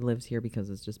everybody lives here because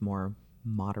it's just more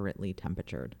moderately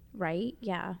temperatured. Right?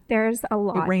 Yeah. There's a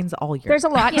lot. It rains all year. There's a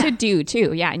lot to do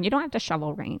too. Yeah. And you don't have to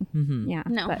shovel rain. Yeah.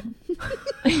 No. But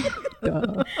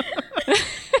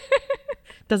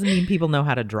Doesn't mean people know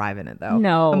how to drive in it, though.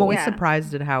 No. I'm always Yeah.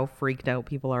 surprised at how freaked out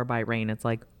people are by rain. It's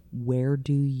like, where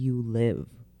do you live?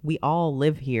 We all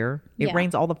live here. It Yeah.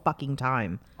 rains all the fucking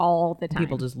time. all the time.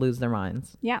 People just lose their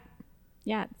minds. Yeah.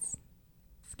 Yeah. It's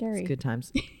scary. It's good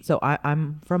times. So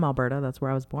I'm from Alberta. That's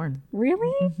where I was born.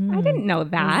 Really? I didn't know I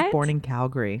that. was born in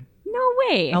Calgary. No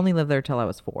way. I only lived there till I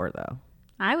was 4, though.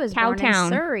 I was born Cowtown. in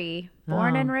Surrey.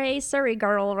 Born and raised Surrey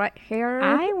girl right here.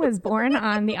 I was born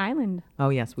on the island. Oh,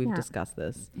 yes, we've Yeah. discussed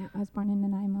this. Yeah, I was born in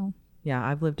Nanaimo. Yeah,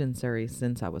 I've lived in Surrey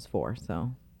since I was 4,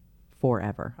 so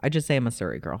forever. I just say I'm a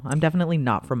Surrey girl. I'm definitely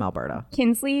not from Alberta.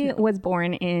 Kinsley was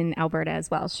born in Alberta as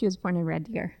well. She was born in Red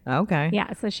Deer. Okay.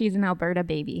 Yeah, so she's an Alberta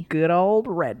baby. Good old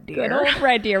Red Deer. Good old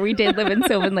Red Deer. We did live in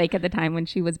Sylvan Lake at the time when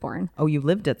she was born. Oh, you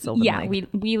lived at Sylvan Yeah, Lake.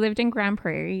 we lived in Grand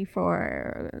Prairie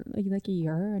for like a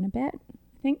year and a bit,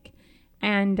 I think.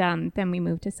 And then we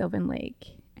moved to Sylvan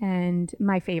Lake. And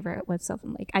my favorite was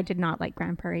Sylvan Lake. I did not like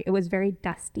Grand Prairie. It was very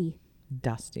dusty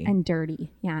Dusty. and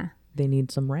dirty. Yeah. They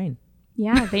need some rain.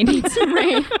 Yeah, they need some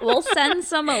rain. We'll send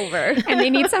some over. And they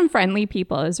need some friendly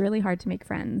people. It was really hard to make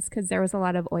friends because there was a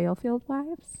lot of oil field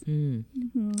wives.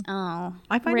 Oh.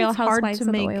 I find Real it's hard housewives to of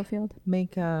the make oil field.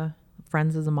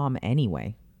 friends as a mom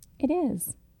anyway. It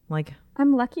is. Like,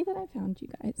 I'm lucky that I found you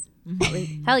guys.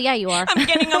 Hell yeah, you are. I'm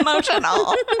getting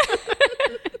emotional.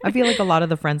 I feel like a lot of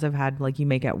the friends I've had, like, you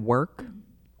make at work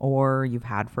or you've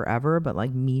had forever, but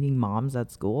like meeting moms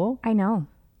at school, I know.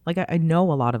 like I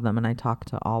know a lot of them and I talk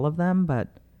to all of them, but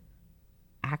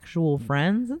actual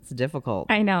friends, it's difficult.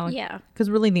 I know. Yeah. Because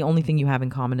really the only thing you have in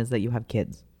common is that you have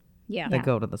kids. Yeah. that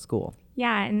go to the school.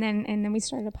 Yeah, and then we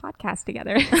started a podcast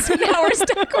together. So now we're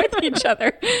stuck with each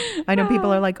other. I know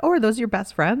people are like, "Oh, are those your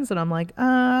best friends?" And I'm like,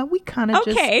 we kind of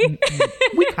Okay.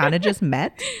 just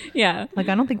met. Yeah. Like,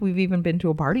 I don't think we've even been to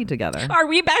a party together. Are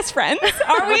we best friends?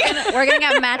 Are we? We're going to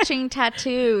get matching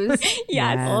tattoos.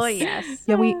 Yes. Oh, yes.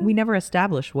 Yeah, we never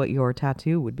established what your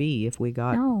tattoo would be if we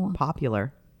got No.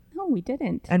 popular. No, we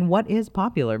didn't. And what is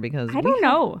popular? Because I don't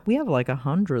know. We have like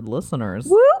 100 listeners.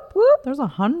 Whoop, whoop. There's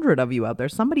 100 of you out there.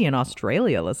 Somebody in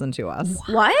Australia listened to us.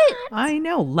 What? I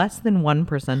know. Less than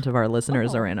 1% of our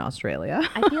listeners are in Australia.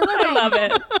 I feel like I love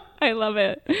it. I love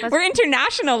it. We're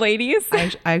international, ladies.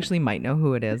 I actually might know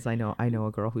who it is. I know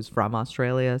a girl who's from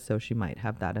Australia, so she might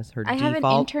have that as her I default. have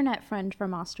an internet friend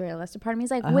from Australia. So part of me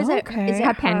is like, was it? Okay. Is it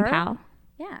A pen her? pal.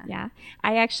 Yeah. Yeah.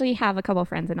 I actually have a couple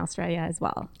friends in Australia as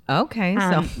well. Okay,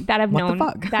 so That I've what the known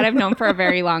fuck? that I've known for a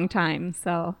very long time.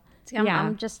 So See, I'm, yeah.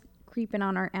 I'm just creeping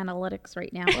on our analytics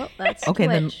right now. Oh, that's okay,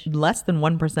 Twitch. then less than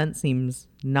 1% seems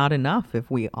not enough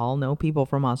if we all know people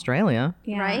from Australia.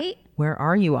 Yeah. Right? Where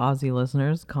are you, Aussie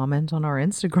listeners? Comment on our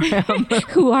Instagram.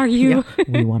 Who are you?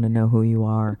 We want to know who you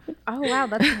are. Oh, wow.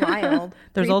 That's wild.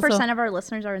 There's 3% also- of our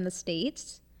listeners are in the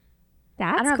States.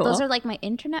 That's I don't know cool. if those are like my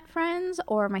internet friends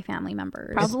or my family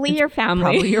members. Probably your family.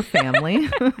 Probably your family.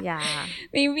 Yeah.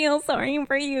 They feel sorry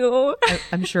for you.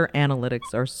 I'm sure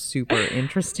analytics are super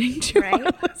interesting to Right?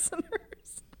 our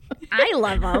listeners. I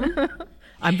love them.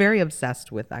 I'm very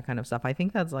obsessed with that kind of stuff. I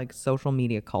think that's like social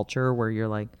media culture where you're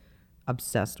like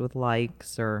obsessed with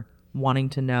likes or wanting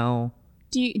to know.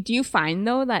 Do you find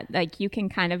though that like you can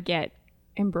kind of get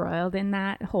embroiled in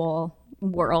that whole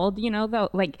world, you know, though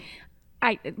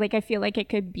I feel like it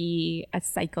could be a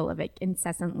cycle of it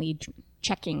incessantly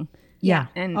checking. Yeah.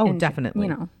 And Definitely.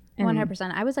 You know. and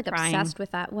 100%. I was like crying. obsessed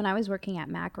with that when I was working at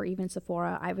MAC or even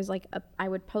Sephora. I was like, I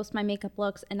would post my makeup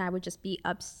looks and I would just be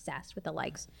obsessed with the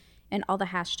likes and all the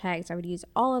hashtags. I would use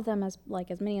all of them as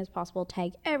many as possible,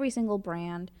 tag every single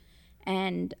brand.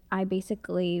 And I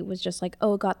basically was just like,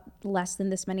 oh, got less than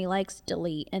this many likes,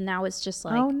 delete. And now it's just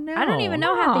like, Oh, no. I don't even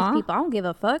know half Aw. these people. I don't give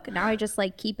a fuck. Now I just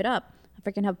like keep it up. I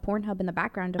freaking have Pornhub in the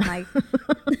background of my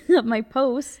of my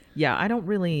posts. Yeah, I don't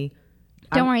really.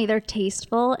 Don't worry, they're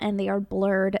tasteful and they are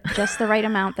blurred just the right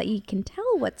amount that you can tell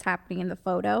what's happening in the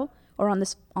photo or on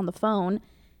the phone.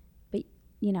 But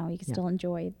you know, you can still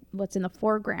enjoy what's in the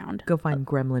foreground. Go find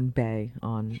Gremlin Bay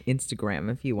on Instagram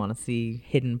if you want to see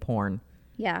hidden porn.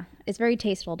 Yeah, it's very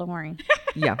tasteful. Don't worry.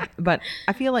 Yeah, but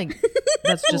I feel like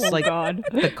that's just like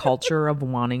the culture of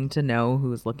wanting to know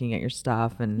who's looking at your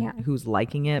stuff and Yeah. who's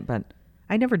liking it. But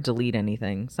I never delete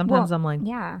anything. Sometimes Well, I'm like,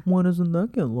 yeah. why doesn't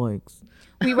that get likes?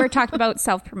 We were talking about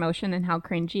self-promotion and how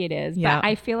cringy it is, Yeah. but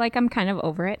I feel like I'm kind of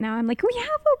over it now. I'm like, we have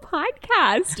a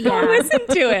podcast. Go Yeah. listen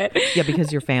to it. Yeah,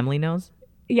 because your family knows.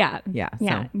 Yeah. Yeah,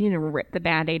 Yeah. so- You know, rip the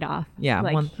Band-Aid off. Yeah,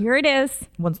 Like, one- here it is.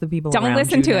 Once the people Don't around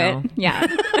listen you to know. it. Yeah.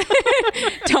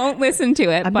 Don't listen to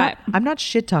it. But I'm not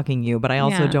shit talking you, but I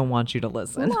also Yeah. don't want you to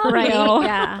listen. Right? Real.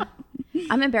 Yeah.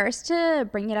 I'm embarrassed to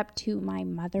bring it up to my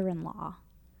mother-in-law.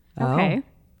 okay.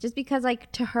 Just because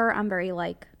like to her I'm very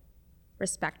like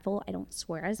respectful. I don't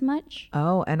swear as much.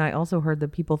 Oh, and I also heard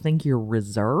that people think you're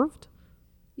reserved.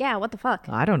 Yeah, what the fuck?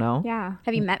 I don't know. Yeah.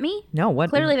 Have you met me? No, what?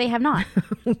 Clearly they have not.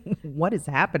 What is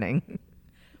happening?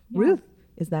 Ruth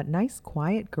is that nice,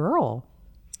 quiet girl.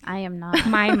 I am not.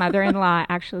 My mother-in-law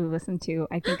actually listened to,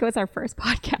 I think it was our first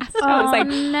podcast. I was like,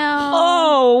 no.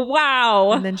 oh,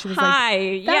 wow. And then she was like, hi,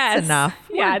 "That's yes. enough.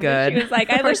 We're Yeah, good." she was like,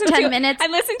 I First listened 10 to minutes. I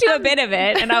listened to a bit of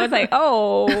it, and I was like,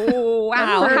 oh,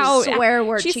 wow. Her How swear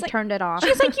word, She's she like- turned it off. She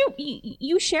was like,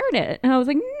 you shared it, and I was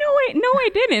like, no, I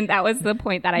didn't. That was the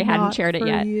point that I hadn't Not shared it for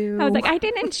yet. you. I was like, I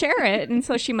didn't share it, and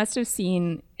so she must have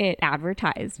seen it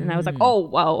advertised, and I was like, oh,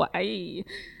 whoa,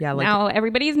 Yeah, like now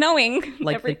everybody's knowing.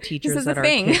 like the this teachers is a at our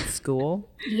thing. kids' school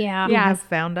Yeah. who Yeah. have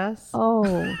found us. Oh,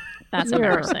 That's Weird.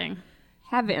 embarrassing.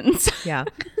 heavens. Yeah.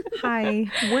 Hi,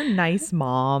 we're nice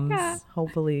moms. Yeah.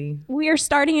 Hopefully. We are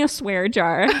starting a swear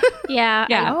jar. Yeah.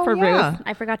 Yeah, Oh, for yeah. Ruth.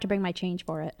 I forgot to bring my change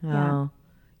for it. Oh.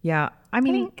 Yeah. I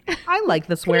mean, I like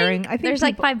the swearing. I think There's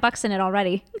like people- $5 in it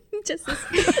already. just I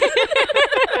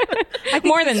think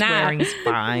more than that. swearing's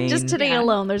fine. just today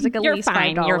alone, there's like at You're least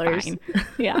fine. $5. You're fine.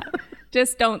 Yeah.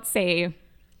 Just don't say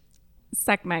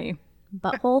suck my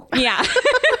Butthole? yeah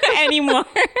anymore.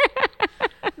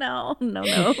 No.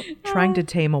 Trying to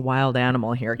tame a wild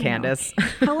animal here, Candace.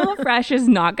 HelloFresh is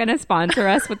not going to sponsor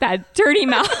us with that dirty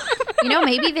mouth. You know,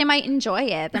 maybe they might enjoy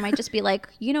it. They might just be like,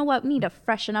 you know what? We need to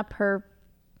freshen up her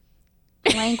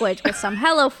language with some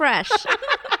HelloFresh.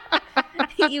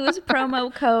 Use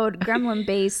promo code Gremlin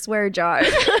Base Swear Jar.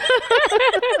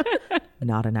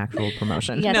 Not an actual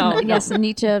promotion. Yes, No, yes.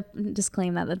 Need to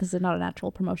disclaim that this is not an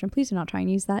actual promotion. Please do not try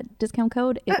and use that discount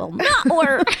code. It will not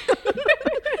work.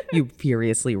 You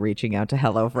furiously reaching out to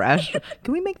HelloFresh.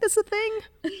 Can we make this a thing?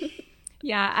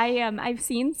 Yeah, I've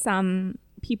seen some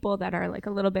people that are like a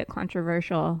little bit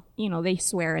controversial. You know, they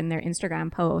swear in their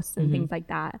Instagram posts and things like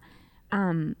that.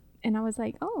 And I was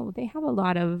like, oh, they have a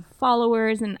lot of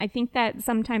followers, and I think that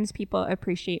sometimes people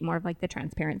appreciate more of like the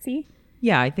transparency.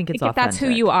 Yeah, I think it's Like if authentic. that's who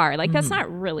you are, like that's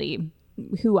not really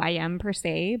who I am per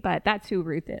se, but that's who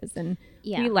Ruth is, and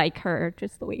Yeah. we like her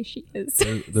just the way she is.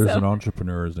 There's an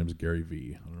entrepreneur. His name's Gary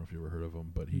Vee. I don't know if you ever heard of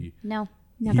him, but he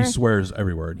Never. swears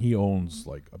everywhere, and he owns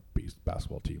like a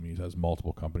basketball team. He has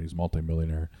multiple companies,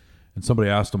 multimillionaire. And somebody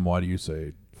asked him, "Why do you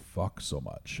say fuck so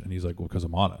much?" And he's like, "Well, because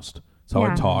I'm honest. It's how I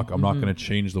Yeah. talk. I'm not going to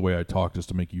change the way I talk just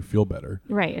to make you feel better.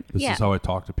 Right. This Yeah. is how I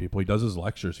talk to people." He does his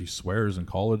lectures. He swears in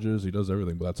colleges. He does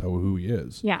everything, but that's who he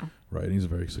is. Yeah. Right. And he's a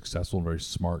very successful and very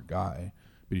smart guy,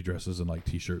 but he dresses in like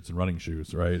t-shirts and running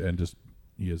shoes. Right. And just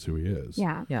he is who he is.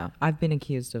 Yeah. Yeah, I've been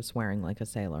accused of swearing like a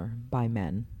sailor by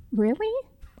men. Really?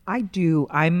 I do.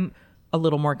 I'm a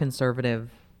little more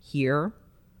conservative here,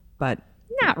 but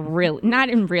Not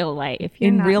in real life. You're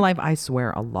in not- real life, I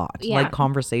swear a lot. Yeah. Like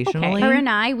conversationally. Her and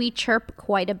I, we chirp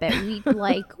quite a bit. We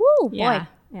like, woo, boy. Yeah.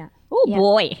 Yeah. Oh Yeah.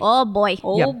 boy. Oh, boy.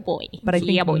 Oh Yeah. boy. But I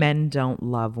think Yeah, boy. men don't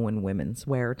love when women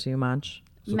swear too much.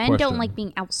 So Men don't question. like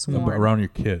being No, outsworn. but around your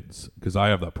kids, because I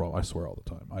have that problem. I swear all the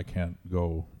time. I can't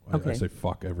go. I Okay. say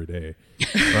fuck every day,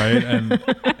 right? And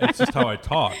it's just how I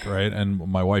talk, right? And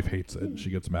my wife hates it. She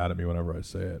gets mad at me whenever I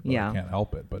say it. But Yeah. I can't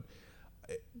help it. But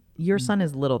Your son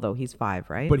is little though; he's 5,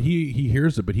 right? he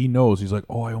hears it, but he knows. He's like,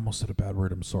 "Oh, I almost said a bad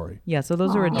word. I'm sorry." yeah, so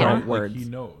those are Aw. adult Yeah. Like, words. he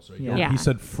knows. Right? Yeah. Yeah. He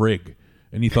said frig.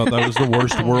 And he thought that was the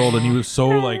worst world, and he was so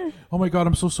like, "Oh my god,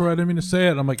 I'm so sorry, I didn't mean to say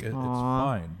it." And I'm like, "It's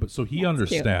fine," but so he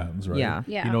understands, right? Yeah.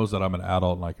 Yeah. He knows that I'm an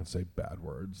adult and I can say bad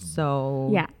words. And- So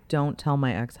Yeah. don't tell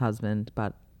my ex-husband,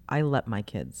 but I let my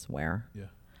kids swear. yeah,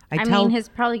 I tell, mean, he's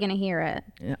probably going to hear it.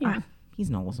 he's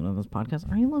not listening to this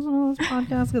podcast. Are you listening to this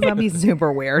podcast? Because that'd be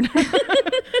super weird.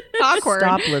 Awkward.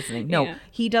 Stop listening. No, Yeah.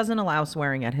 he doesn't allow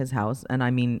swearing at his house, and I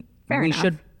mean, Fair we enough.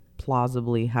 should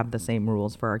plausibly have the same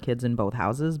rules for our kids in both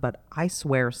houses. But I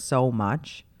swear so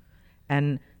much,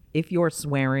 and if you're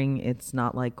swearing, it's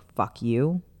not like fuck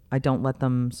you. I don't let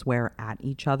them swear at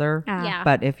each other. Yeah.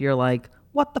 But if you're like,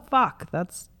 what the fuck?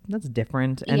 That's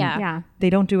different. And Yeah. Yeah. they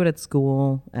don't do it at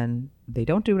school, and they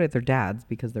don't do it at their dad's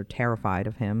because they're terrified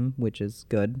of him, which is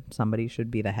good. Somebody should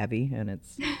be the heavy, and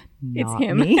it's not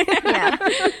him. me. Yeah.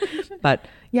 But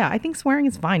yeah, I think swearing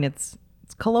is fine. It's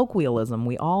colloquialism.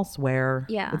 We all swear.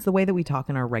 Yeah. It's the way that we talk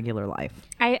in our regular life.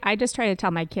 I just try to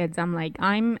tell my kids, I'm like,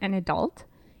 I'm an adult,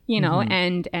 you know,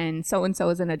 and so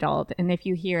is an adult, and if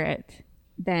you hear it,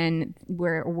 then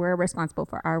we're responsible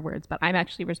for our words, but I'm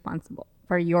actually responsible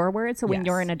for your words. So when Yes.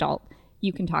 you're an adult,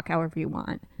 you can talk however you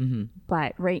want,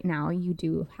 but right now you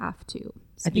do have to I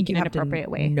speak think you in an have to appropriate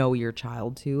way. know your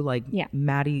child too. Like Yeah.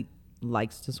 Maddie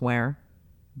likes to swear,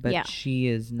 but Yeah. she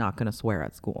is not going to swear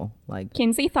at school. Like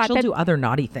Kinsey thought she'll that do other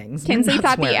naughty things. Kinsey not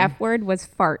thought the swearing. F word was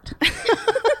fart.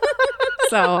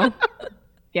 So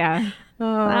yeah,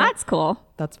 that's cool.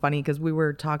 That's funny because we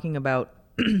were talking about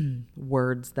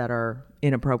words that are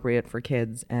inappropriate for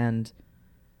kids, and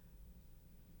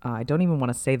I don't even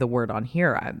want to say the word on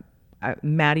here.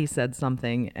 Maddie said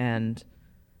something, and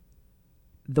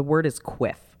the word is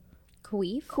quiff.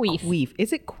 Queef. Queef. Queef.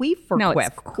 Is it queef or No, quiff?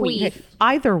 it's queef.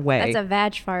 Either way, That's a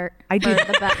vag fart. I for did-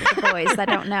 the boys that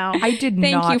don't know. I did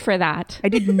Thank not. you for that. I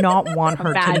did not want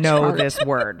her to Vag know fart. this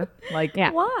word. Like,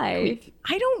 Yeah. why?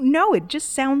 I don't know. It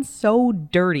just sounds so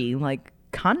dirty. Like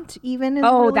cunt, even is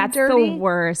Oh, really that's dirty. the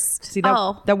worst. See that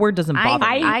Oh. that word doesn't bother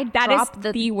me. I That is dropped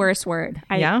the worst word.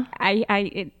 Yeah?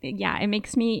 It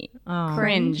makes me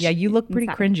cringe. Yeah, you look pretty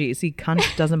inside. cringy. See,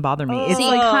 cunt doesn't bother me. It's See,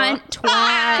 like cunt, twat.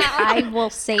 I will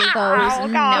say those.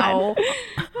 No.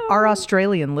 our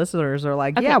Australian listeners are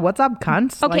like, yeah, what's up,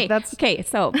 cunt? Okay, Like, that's okay.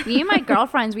 So Me and my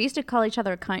girlfriends, we used to call each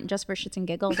other cunt just for shits and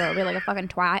giggles, or be like a fucking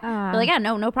twat. We're like, yeah,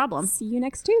 no problem. see you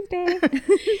next Tuesday.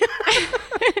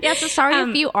 Yeah, so sorry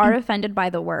if you are offended by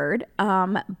the word,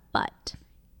 but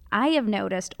I have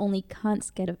noticed only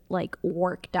cunts get like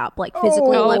worked up, like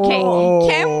physically. Okay,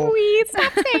 can we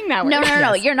stop saying that word?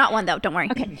 No. You're not one though. Don't worry.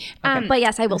 Okay. But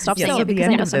yes, I will stop Yes, saying at it the because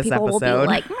I end know of some this people will be episode.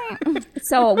 like,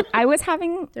 So I was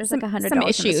having "There's some, like $100 some in the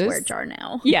issues. swear jar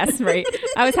now." Yes, right.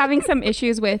 I was having some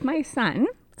issues with my son.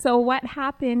 So what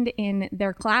happened in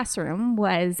their classroom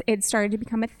was it started to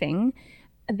become a thing.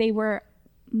 They were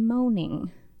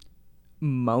moaning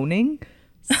moaning.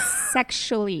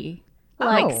 sexually,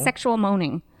 like Oh. sexual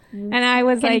moaning. And I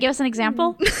was Can you like, give us an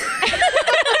example?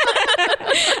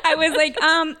 I I was like,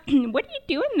 what are you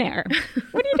doing there?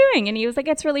 What are you doing? And he was like,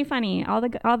 it's really funny. All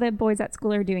the boys at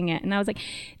school are doing it. And I was like,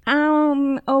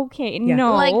 okay,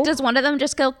 no. Like, does one of them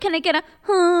just go, can I get a,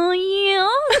 oh, yeah?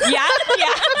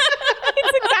 Yeah.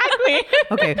 It's exactly.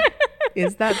 Okay.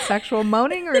 Is that sexual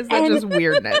moaning or is that just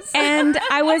weirdness? And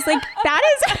I was like, that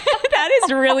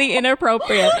is really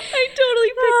inappropriate. I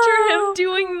totally picture him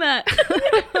doing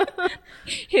that.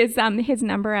 His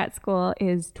number at school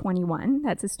is 21.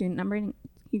 That's a student number. And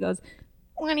he goes,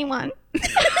 21.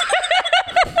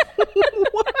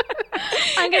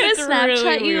 I'm going to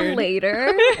Snapchat you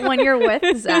later when you're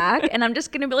with Zach. And I'm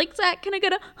just going to be like, Zach, can I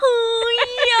get a,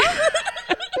 oh,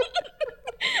 yeah?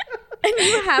 And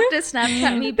you have to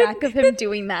Snapchat me back of him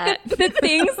doing that. The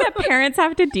things that parents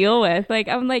have to deal with. Like,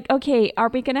 I'm like, okay, are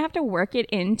we going to have to work it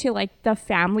into like the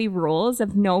family rules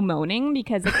of no moaning?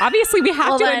 Because like, obviously we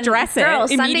have to address it Girl,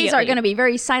 Sundays immediately. are going to be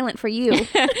very silent for you.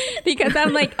 Because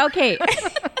I'm like, okay.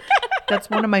 That's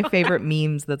one of my favorite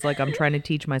memes. That's like, I'm trying to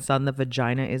teach my son that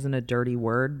vagina isn't a dirty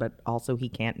word, but also he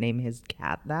can't name his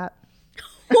cat that.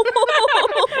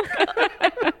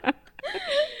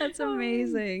 That's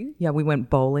amazing. Yeah, we went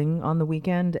bowling on the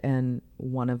weekend and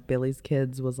one of Billy's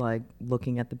kids was like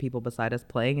looking at the people beside us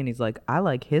playing and he's like, I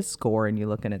like his score, and you're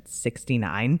looking at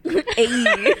 69.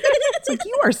 It's like,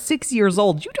 you are 6 years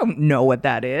old. You don't know what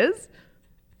that is.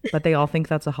 But they all think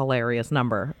that's a hilarious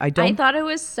number. I thought it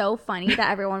was so funny that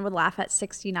everyone would laugh at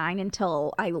 69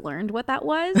 until I learned what that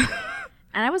was.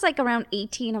 And I was like around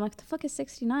 18. I'm like, the fuck is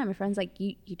 69? My friend's like,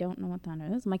 you don't know what that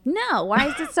is? I'm like, no, why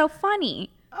is it so funny?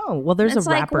 Oh, well, there's a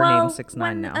rapper named 6ix9ine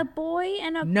when now. A boy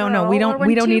and a No, girl,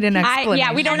 we don't need an explanation.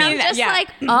 Yeah, we don't and need I'm that. just Yeah. like,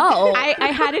 oh. I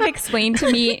had it explained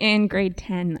to me in grade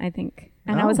 10, I think.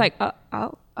 And I was like,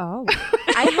 oh.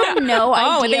 I had no idea.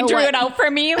 Oh, they drew what- it out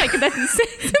for me? Like, that's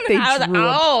They I was like, drew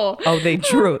oh. they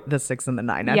drew the 6 and the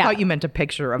 9. I Yeah. thought you meant a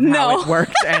picture of how it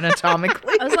worked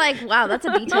anatomically. I was like, wow, that's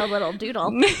a detailed little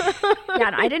doodle. Yeah,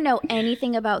 and I didn't know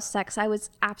anything about sex. I was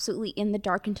absolutely in the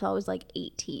dark until I was like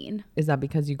 18. Is that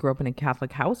because you grew up in a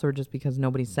Catholic house or just because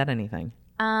nobody said anything?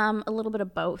 A little bit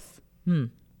of both.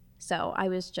 So I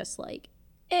was just like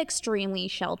extremely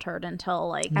sheltered until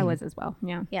like I was as well.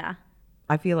 Yeah. yeah.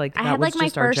 I feel like that I had was like my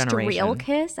just our first generation. real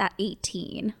kiss at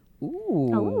 18.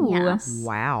 Ooh. Yes.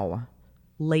 Wow.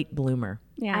 Late bloomer.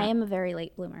 Yeah. I am a very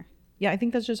late bloomer. Yeah, I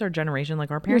think that's just our generation.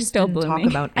 Like our parents still didn't blooming.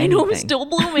 talk about anything. I know I'm still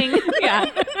blooming.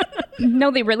 Yeah.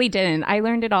 No, they really didn't. I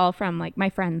learned it all from like my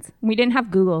friends. We didn't have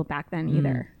Google back then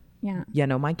either. Yeah. Yeah,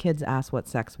 no, my kids asked what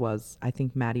sex was. I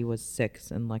think Maddie was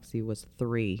 6 and Lexi was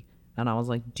 3. And I was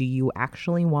like, do you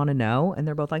actually want to know? And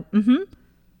they're both like, mm-hmm.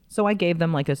 So I gave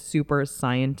them like a super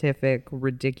scientific,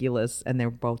 ridiculous, and they're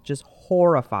both just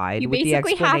horrified You with the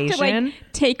basically have explanation. to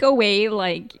like take away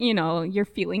like, you know, your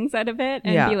feelings out of it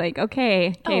and Yeah. be like,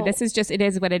 okay, this is just, it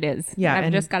is what it is. Yeah, I've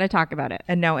and- just got to talk about it.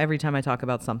 And now every time I talk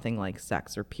about something like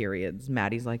sex or periods,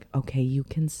 Maddie's like, okay, you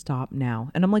can stop now.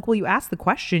 And I'm like, well, you asked the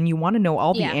question. You want to know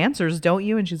all the Yeah. answers, don't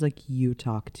you? And she's like, you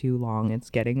talk too long. It's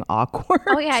getting awkward.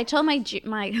 Oh yeah, I told my junior,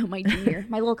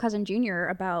 my little cousin Junior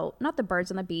about not the birds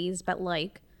and the bees, but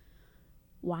like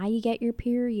why you get your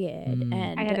period.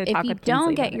 And I had to if talk you with Kinsley don't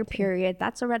about get it, your too. period,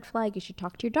 that's a red flag. You should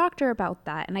talk to your doctor about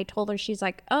that. And I told her, she's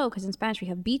like, oh, because in Spanish we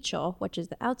have bicho, which is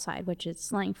the outside, which is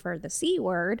slang for the C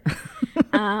word.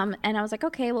 And I was like,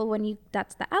 okay, well,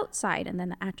 that's the outside. And then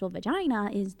the actual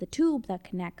vagina is the tube that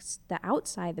connects the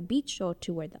outside, the bicho,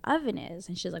 to where the oven is.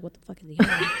 And she's like, what the fuck is the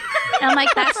oven? And I'm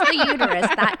like, that's the uterus.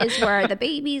 That is where the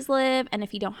babies live. And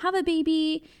if you don't have a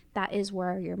baby, that is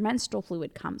where your menstrual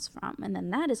fluid comes from. And then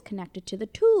that is connected to the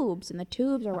tubes. And the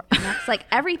tubes are what connects like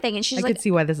everything. And she's I like, could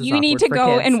see why this is You need to awkward for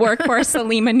go kids. and work for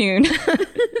Salima Noon.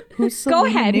 Who's Go Selena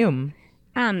ahead.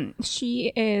 Noom?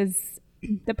 She is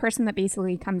the person that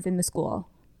basically comes in the school.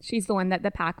 She's the one that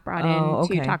the PAC brought in Oh,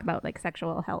 okay. to talk about like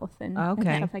sexual health and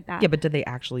Okay. stuff like that. Yeah, but do they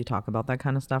actually talk about that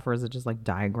kind of stuff, or is it just like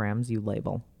diagrams you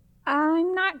label?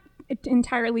 I'm not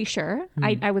entirely sure.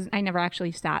 I never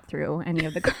actually sat through any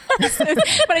of the classes,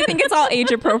 but I think it's all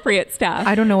age appropriate stuff.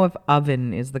 I don't know if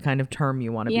oven is the kind of term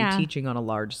you want to Yeah. be teaching on a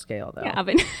large scale, though. Yeah,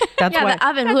 oven. That's yeah, why. the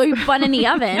oven, will you bun in the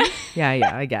oven?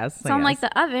 Yeah, I guess. So I'm like,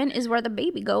 the oven is where the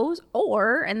baby goes,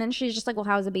 and then she's just like, well,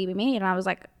 how is the baby made? And I was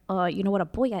like, you know what a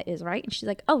boya is, right? And she's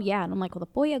like, oh yeah. And I'm like, well,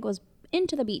 the boya goes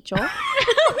into the bicho.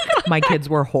 my kids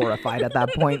were horrified at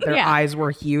that point. Their Yeah. eyes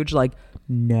were huge. Like,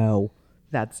 no,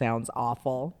 that sounds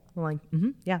awful. I'm like,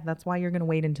 yeah, that's why you're gonna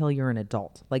wait until you're an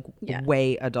adult, like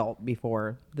way adult,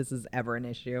 before this is ever an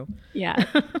issue. Yeah.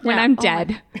 When I'm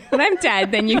dead. When I'm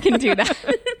dead, then you can do that.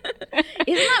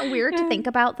 Isn't that weird to think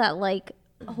about that? Like,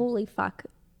 holy fuck,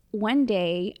 one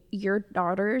day your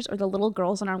daughters or the little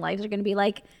girls in our lives are going to be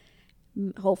like,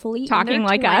 hopefully Talking in their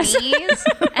like us.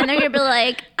 20s, and they're gonna be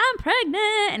like, I'm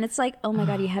pregnant, and it's like, oh my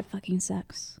god, you had fucking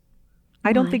sex.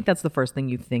 I don't think that's the first thing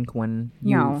you think when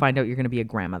you No. find out you're going to be a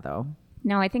grandma, though.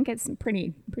 No, I think it's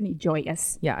pretty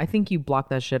joyous. Yeah, I think you block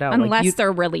that shit out. Unless you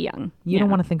they're really young. you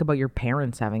don't want to think about your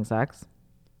parents having sex.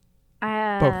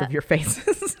 Both of your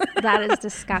faces. That is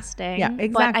disgusting. Yeah, But I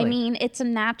exactly. mean, it's a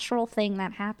natural thing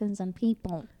that happens in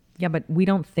people. Yeah, but we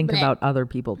don't think about other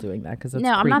people doing that because it's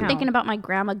No, I'm not creepy. thinking about my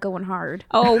grandma going hard.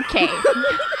 Okay.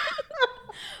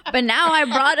 But now I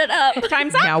brought it up.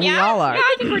 Time's up. Now we Yeah. all are. Yeah,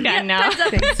 I think we're done now.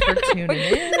 Thanks for tuning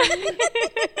in.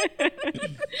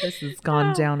 This has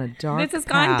gone down a dark This has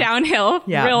gone path. downhill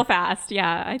Yeah. real fast.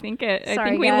 Yeah, I think I Sorry,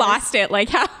 think we guys. lost it like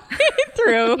halfway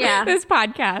through Yeah. this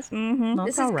podcast. Hmm. That's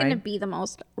This is all going to right. be the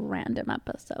most random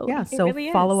episode. Yeah, so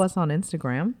really follow is. us on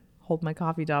Instagram,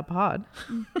 holdmycoffee.pod.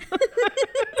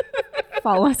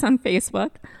 Follow us on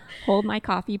Facebook, Hold My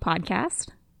Coffee Podcast.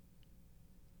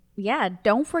 Yeah,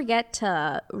 don't forget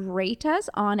to rate us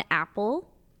on Apple.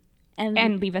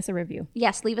 And leave us a review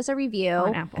Yes, leave us a review.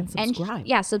 on Apple. And subscribe.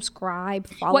 Yeah, subscribe,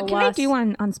 follow What can us. they do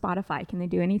on Spotify? Can they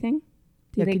do anything?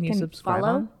 Yeah, can you subscribe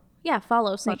follow? on? Yeah,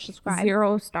 follow, subscribe.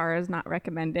 0 stars not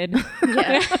recommended.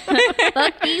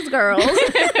 Fuck these girls.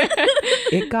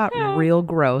 It got real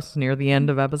gross near the end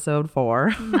of episode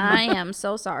 4. I am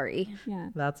so sorry. Yeah.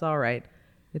 That's all right.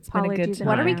 It's been a good Apologies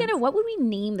in time. What would we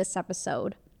name this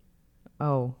episode?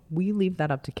 Oh, we leave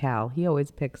that up to Cal. He always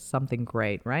picks something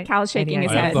great, right? Cal's shaking Any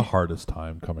his I ideas? have head. the hardest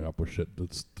time coming up with shit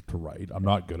that's to write. I'm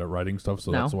not good at writing stuff, so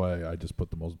No? that's why I just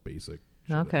put the most basic shit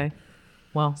in. Okay.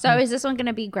 Well, So is this one going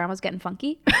to be Grandma's Getting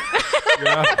Funky?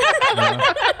 Yeah.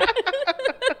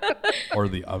 Or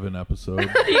the oven episode.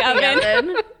 The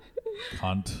oven.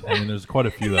 Cunt. I mean, there's quite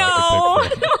a few that No. I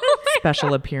could pick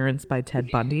special appearance by Ted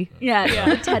Bundy.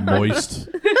 Yeah. from. Moist.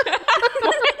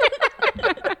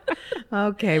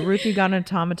 Okay, Ruth, you got an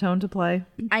automaton to play?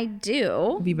 I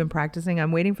do. Have you been practicing?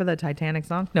 I'm waiting for the Titanic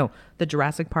song. No, the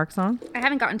Jurassic Park song. I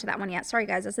haven't gotten to that one yet. Sorry,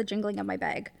 guys. That's the jingling of my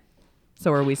bag.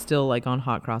 So are we still like on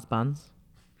hot cross buns?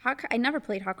 I never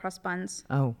played hot cross buns.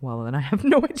 Oh, well, then I have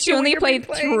no idea. She what only you're played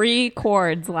playing. 3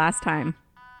 chords last time.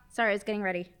 Sorry, I was getting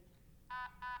ready.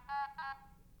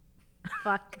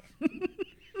 Fuck.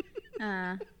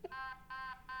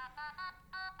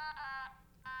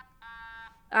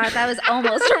 That was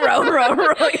almost a row your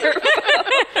boat.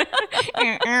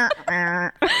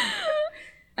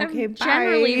 Okay, bye.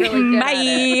 Generally really good at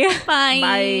it. Bye.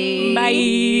 Bye.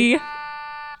 Bye.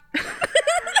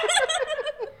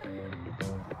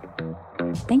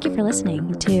 Thank you for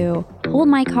listening to Hold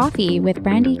My Coffee with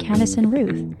Brandy, Candace, and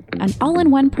Ruth, an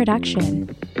all-in-one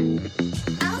production.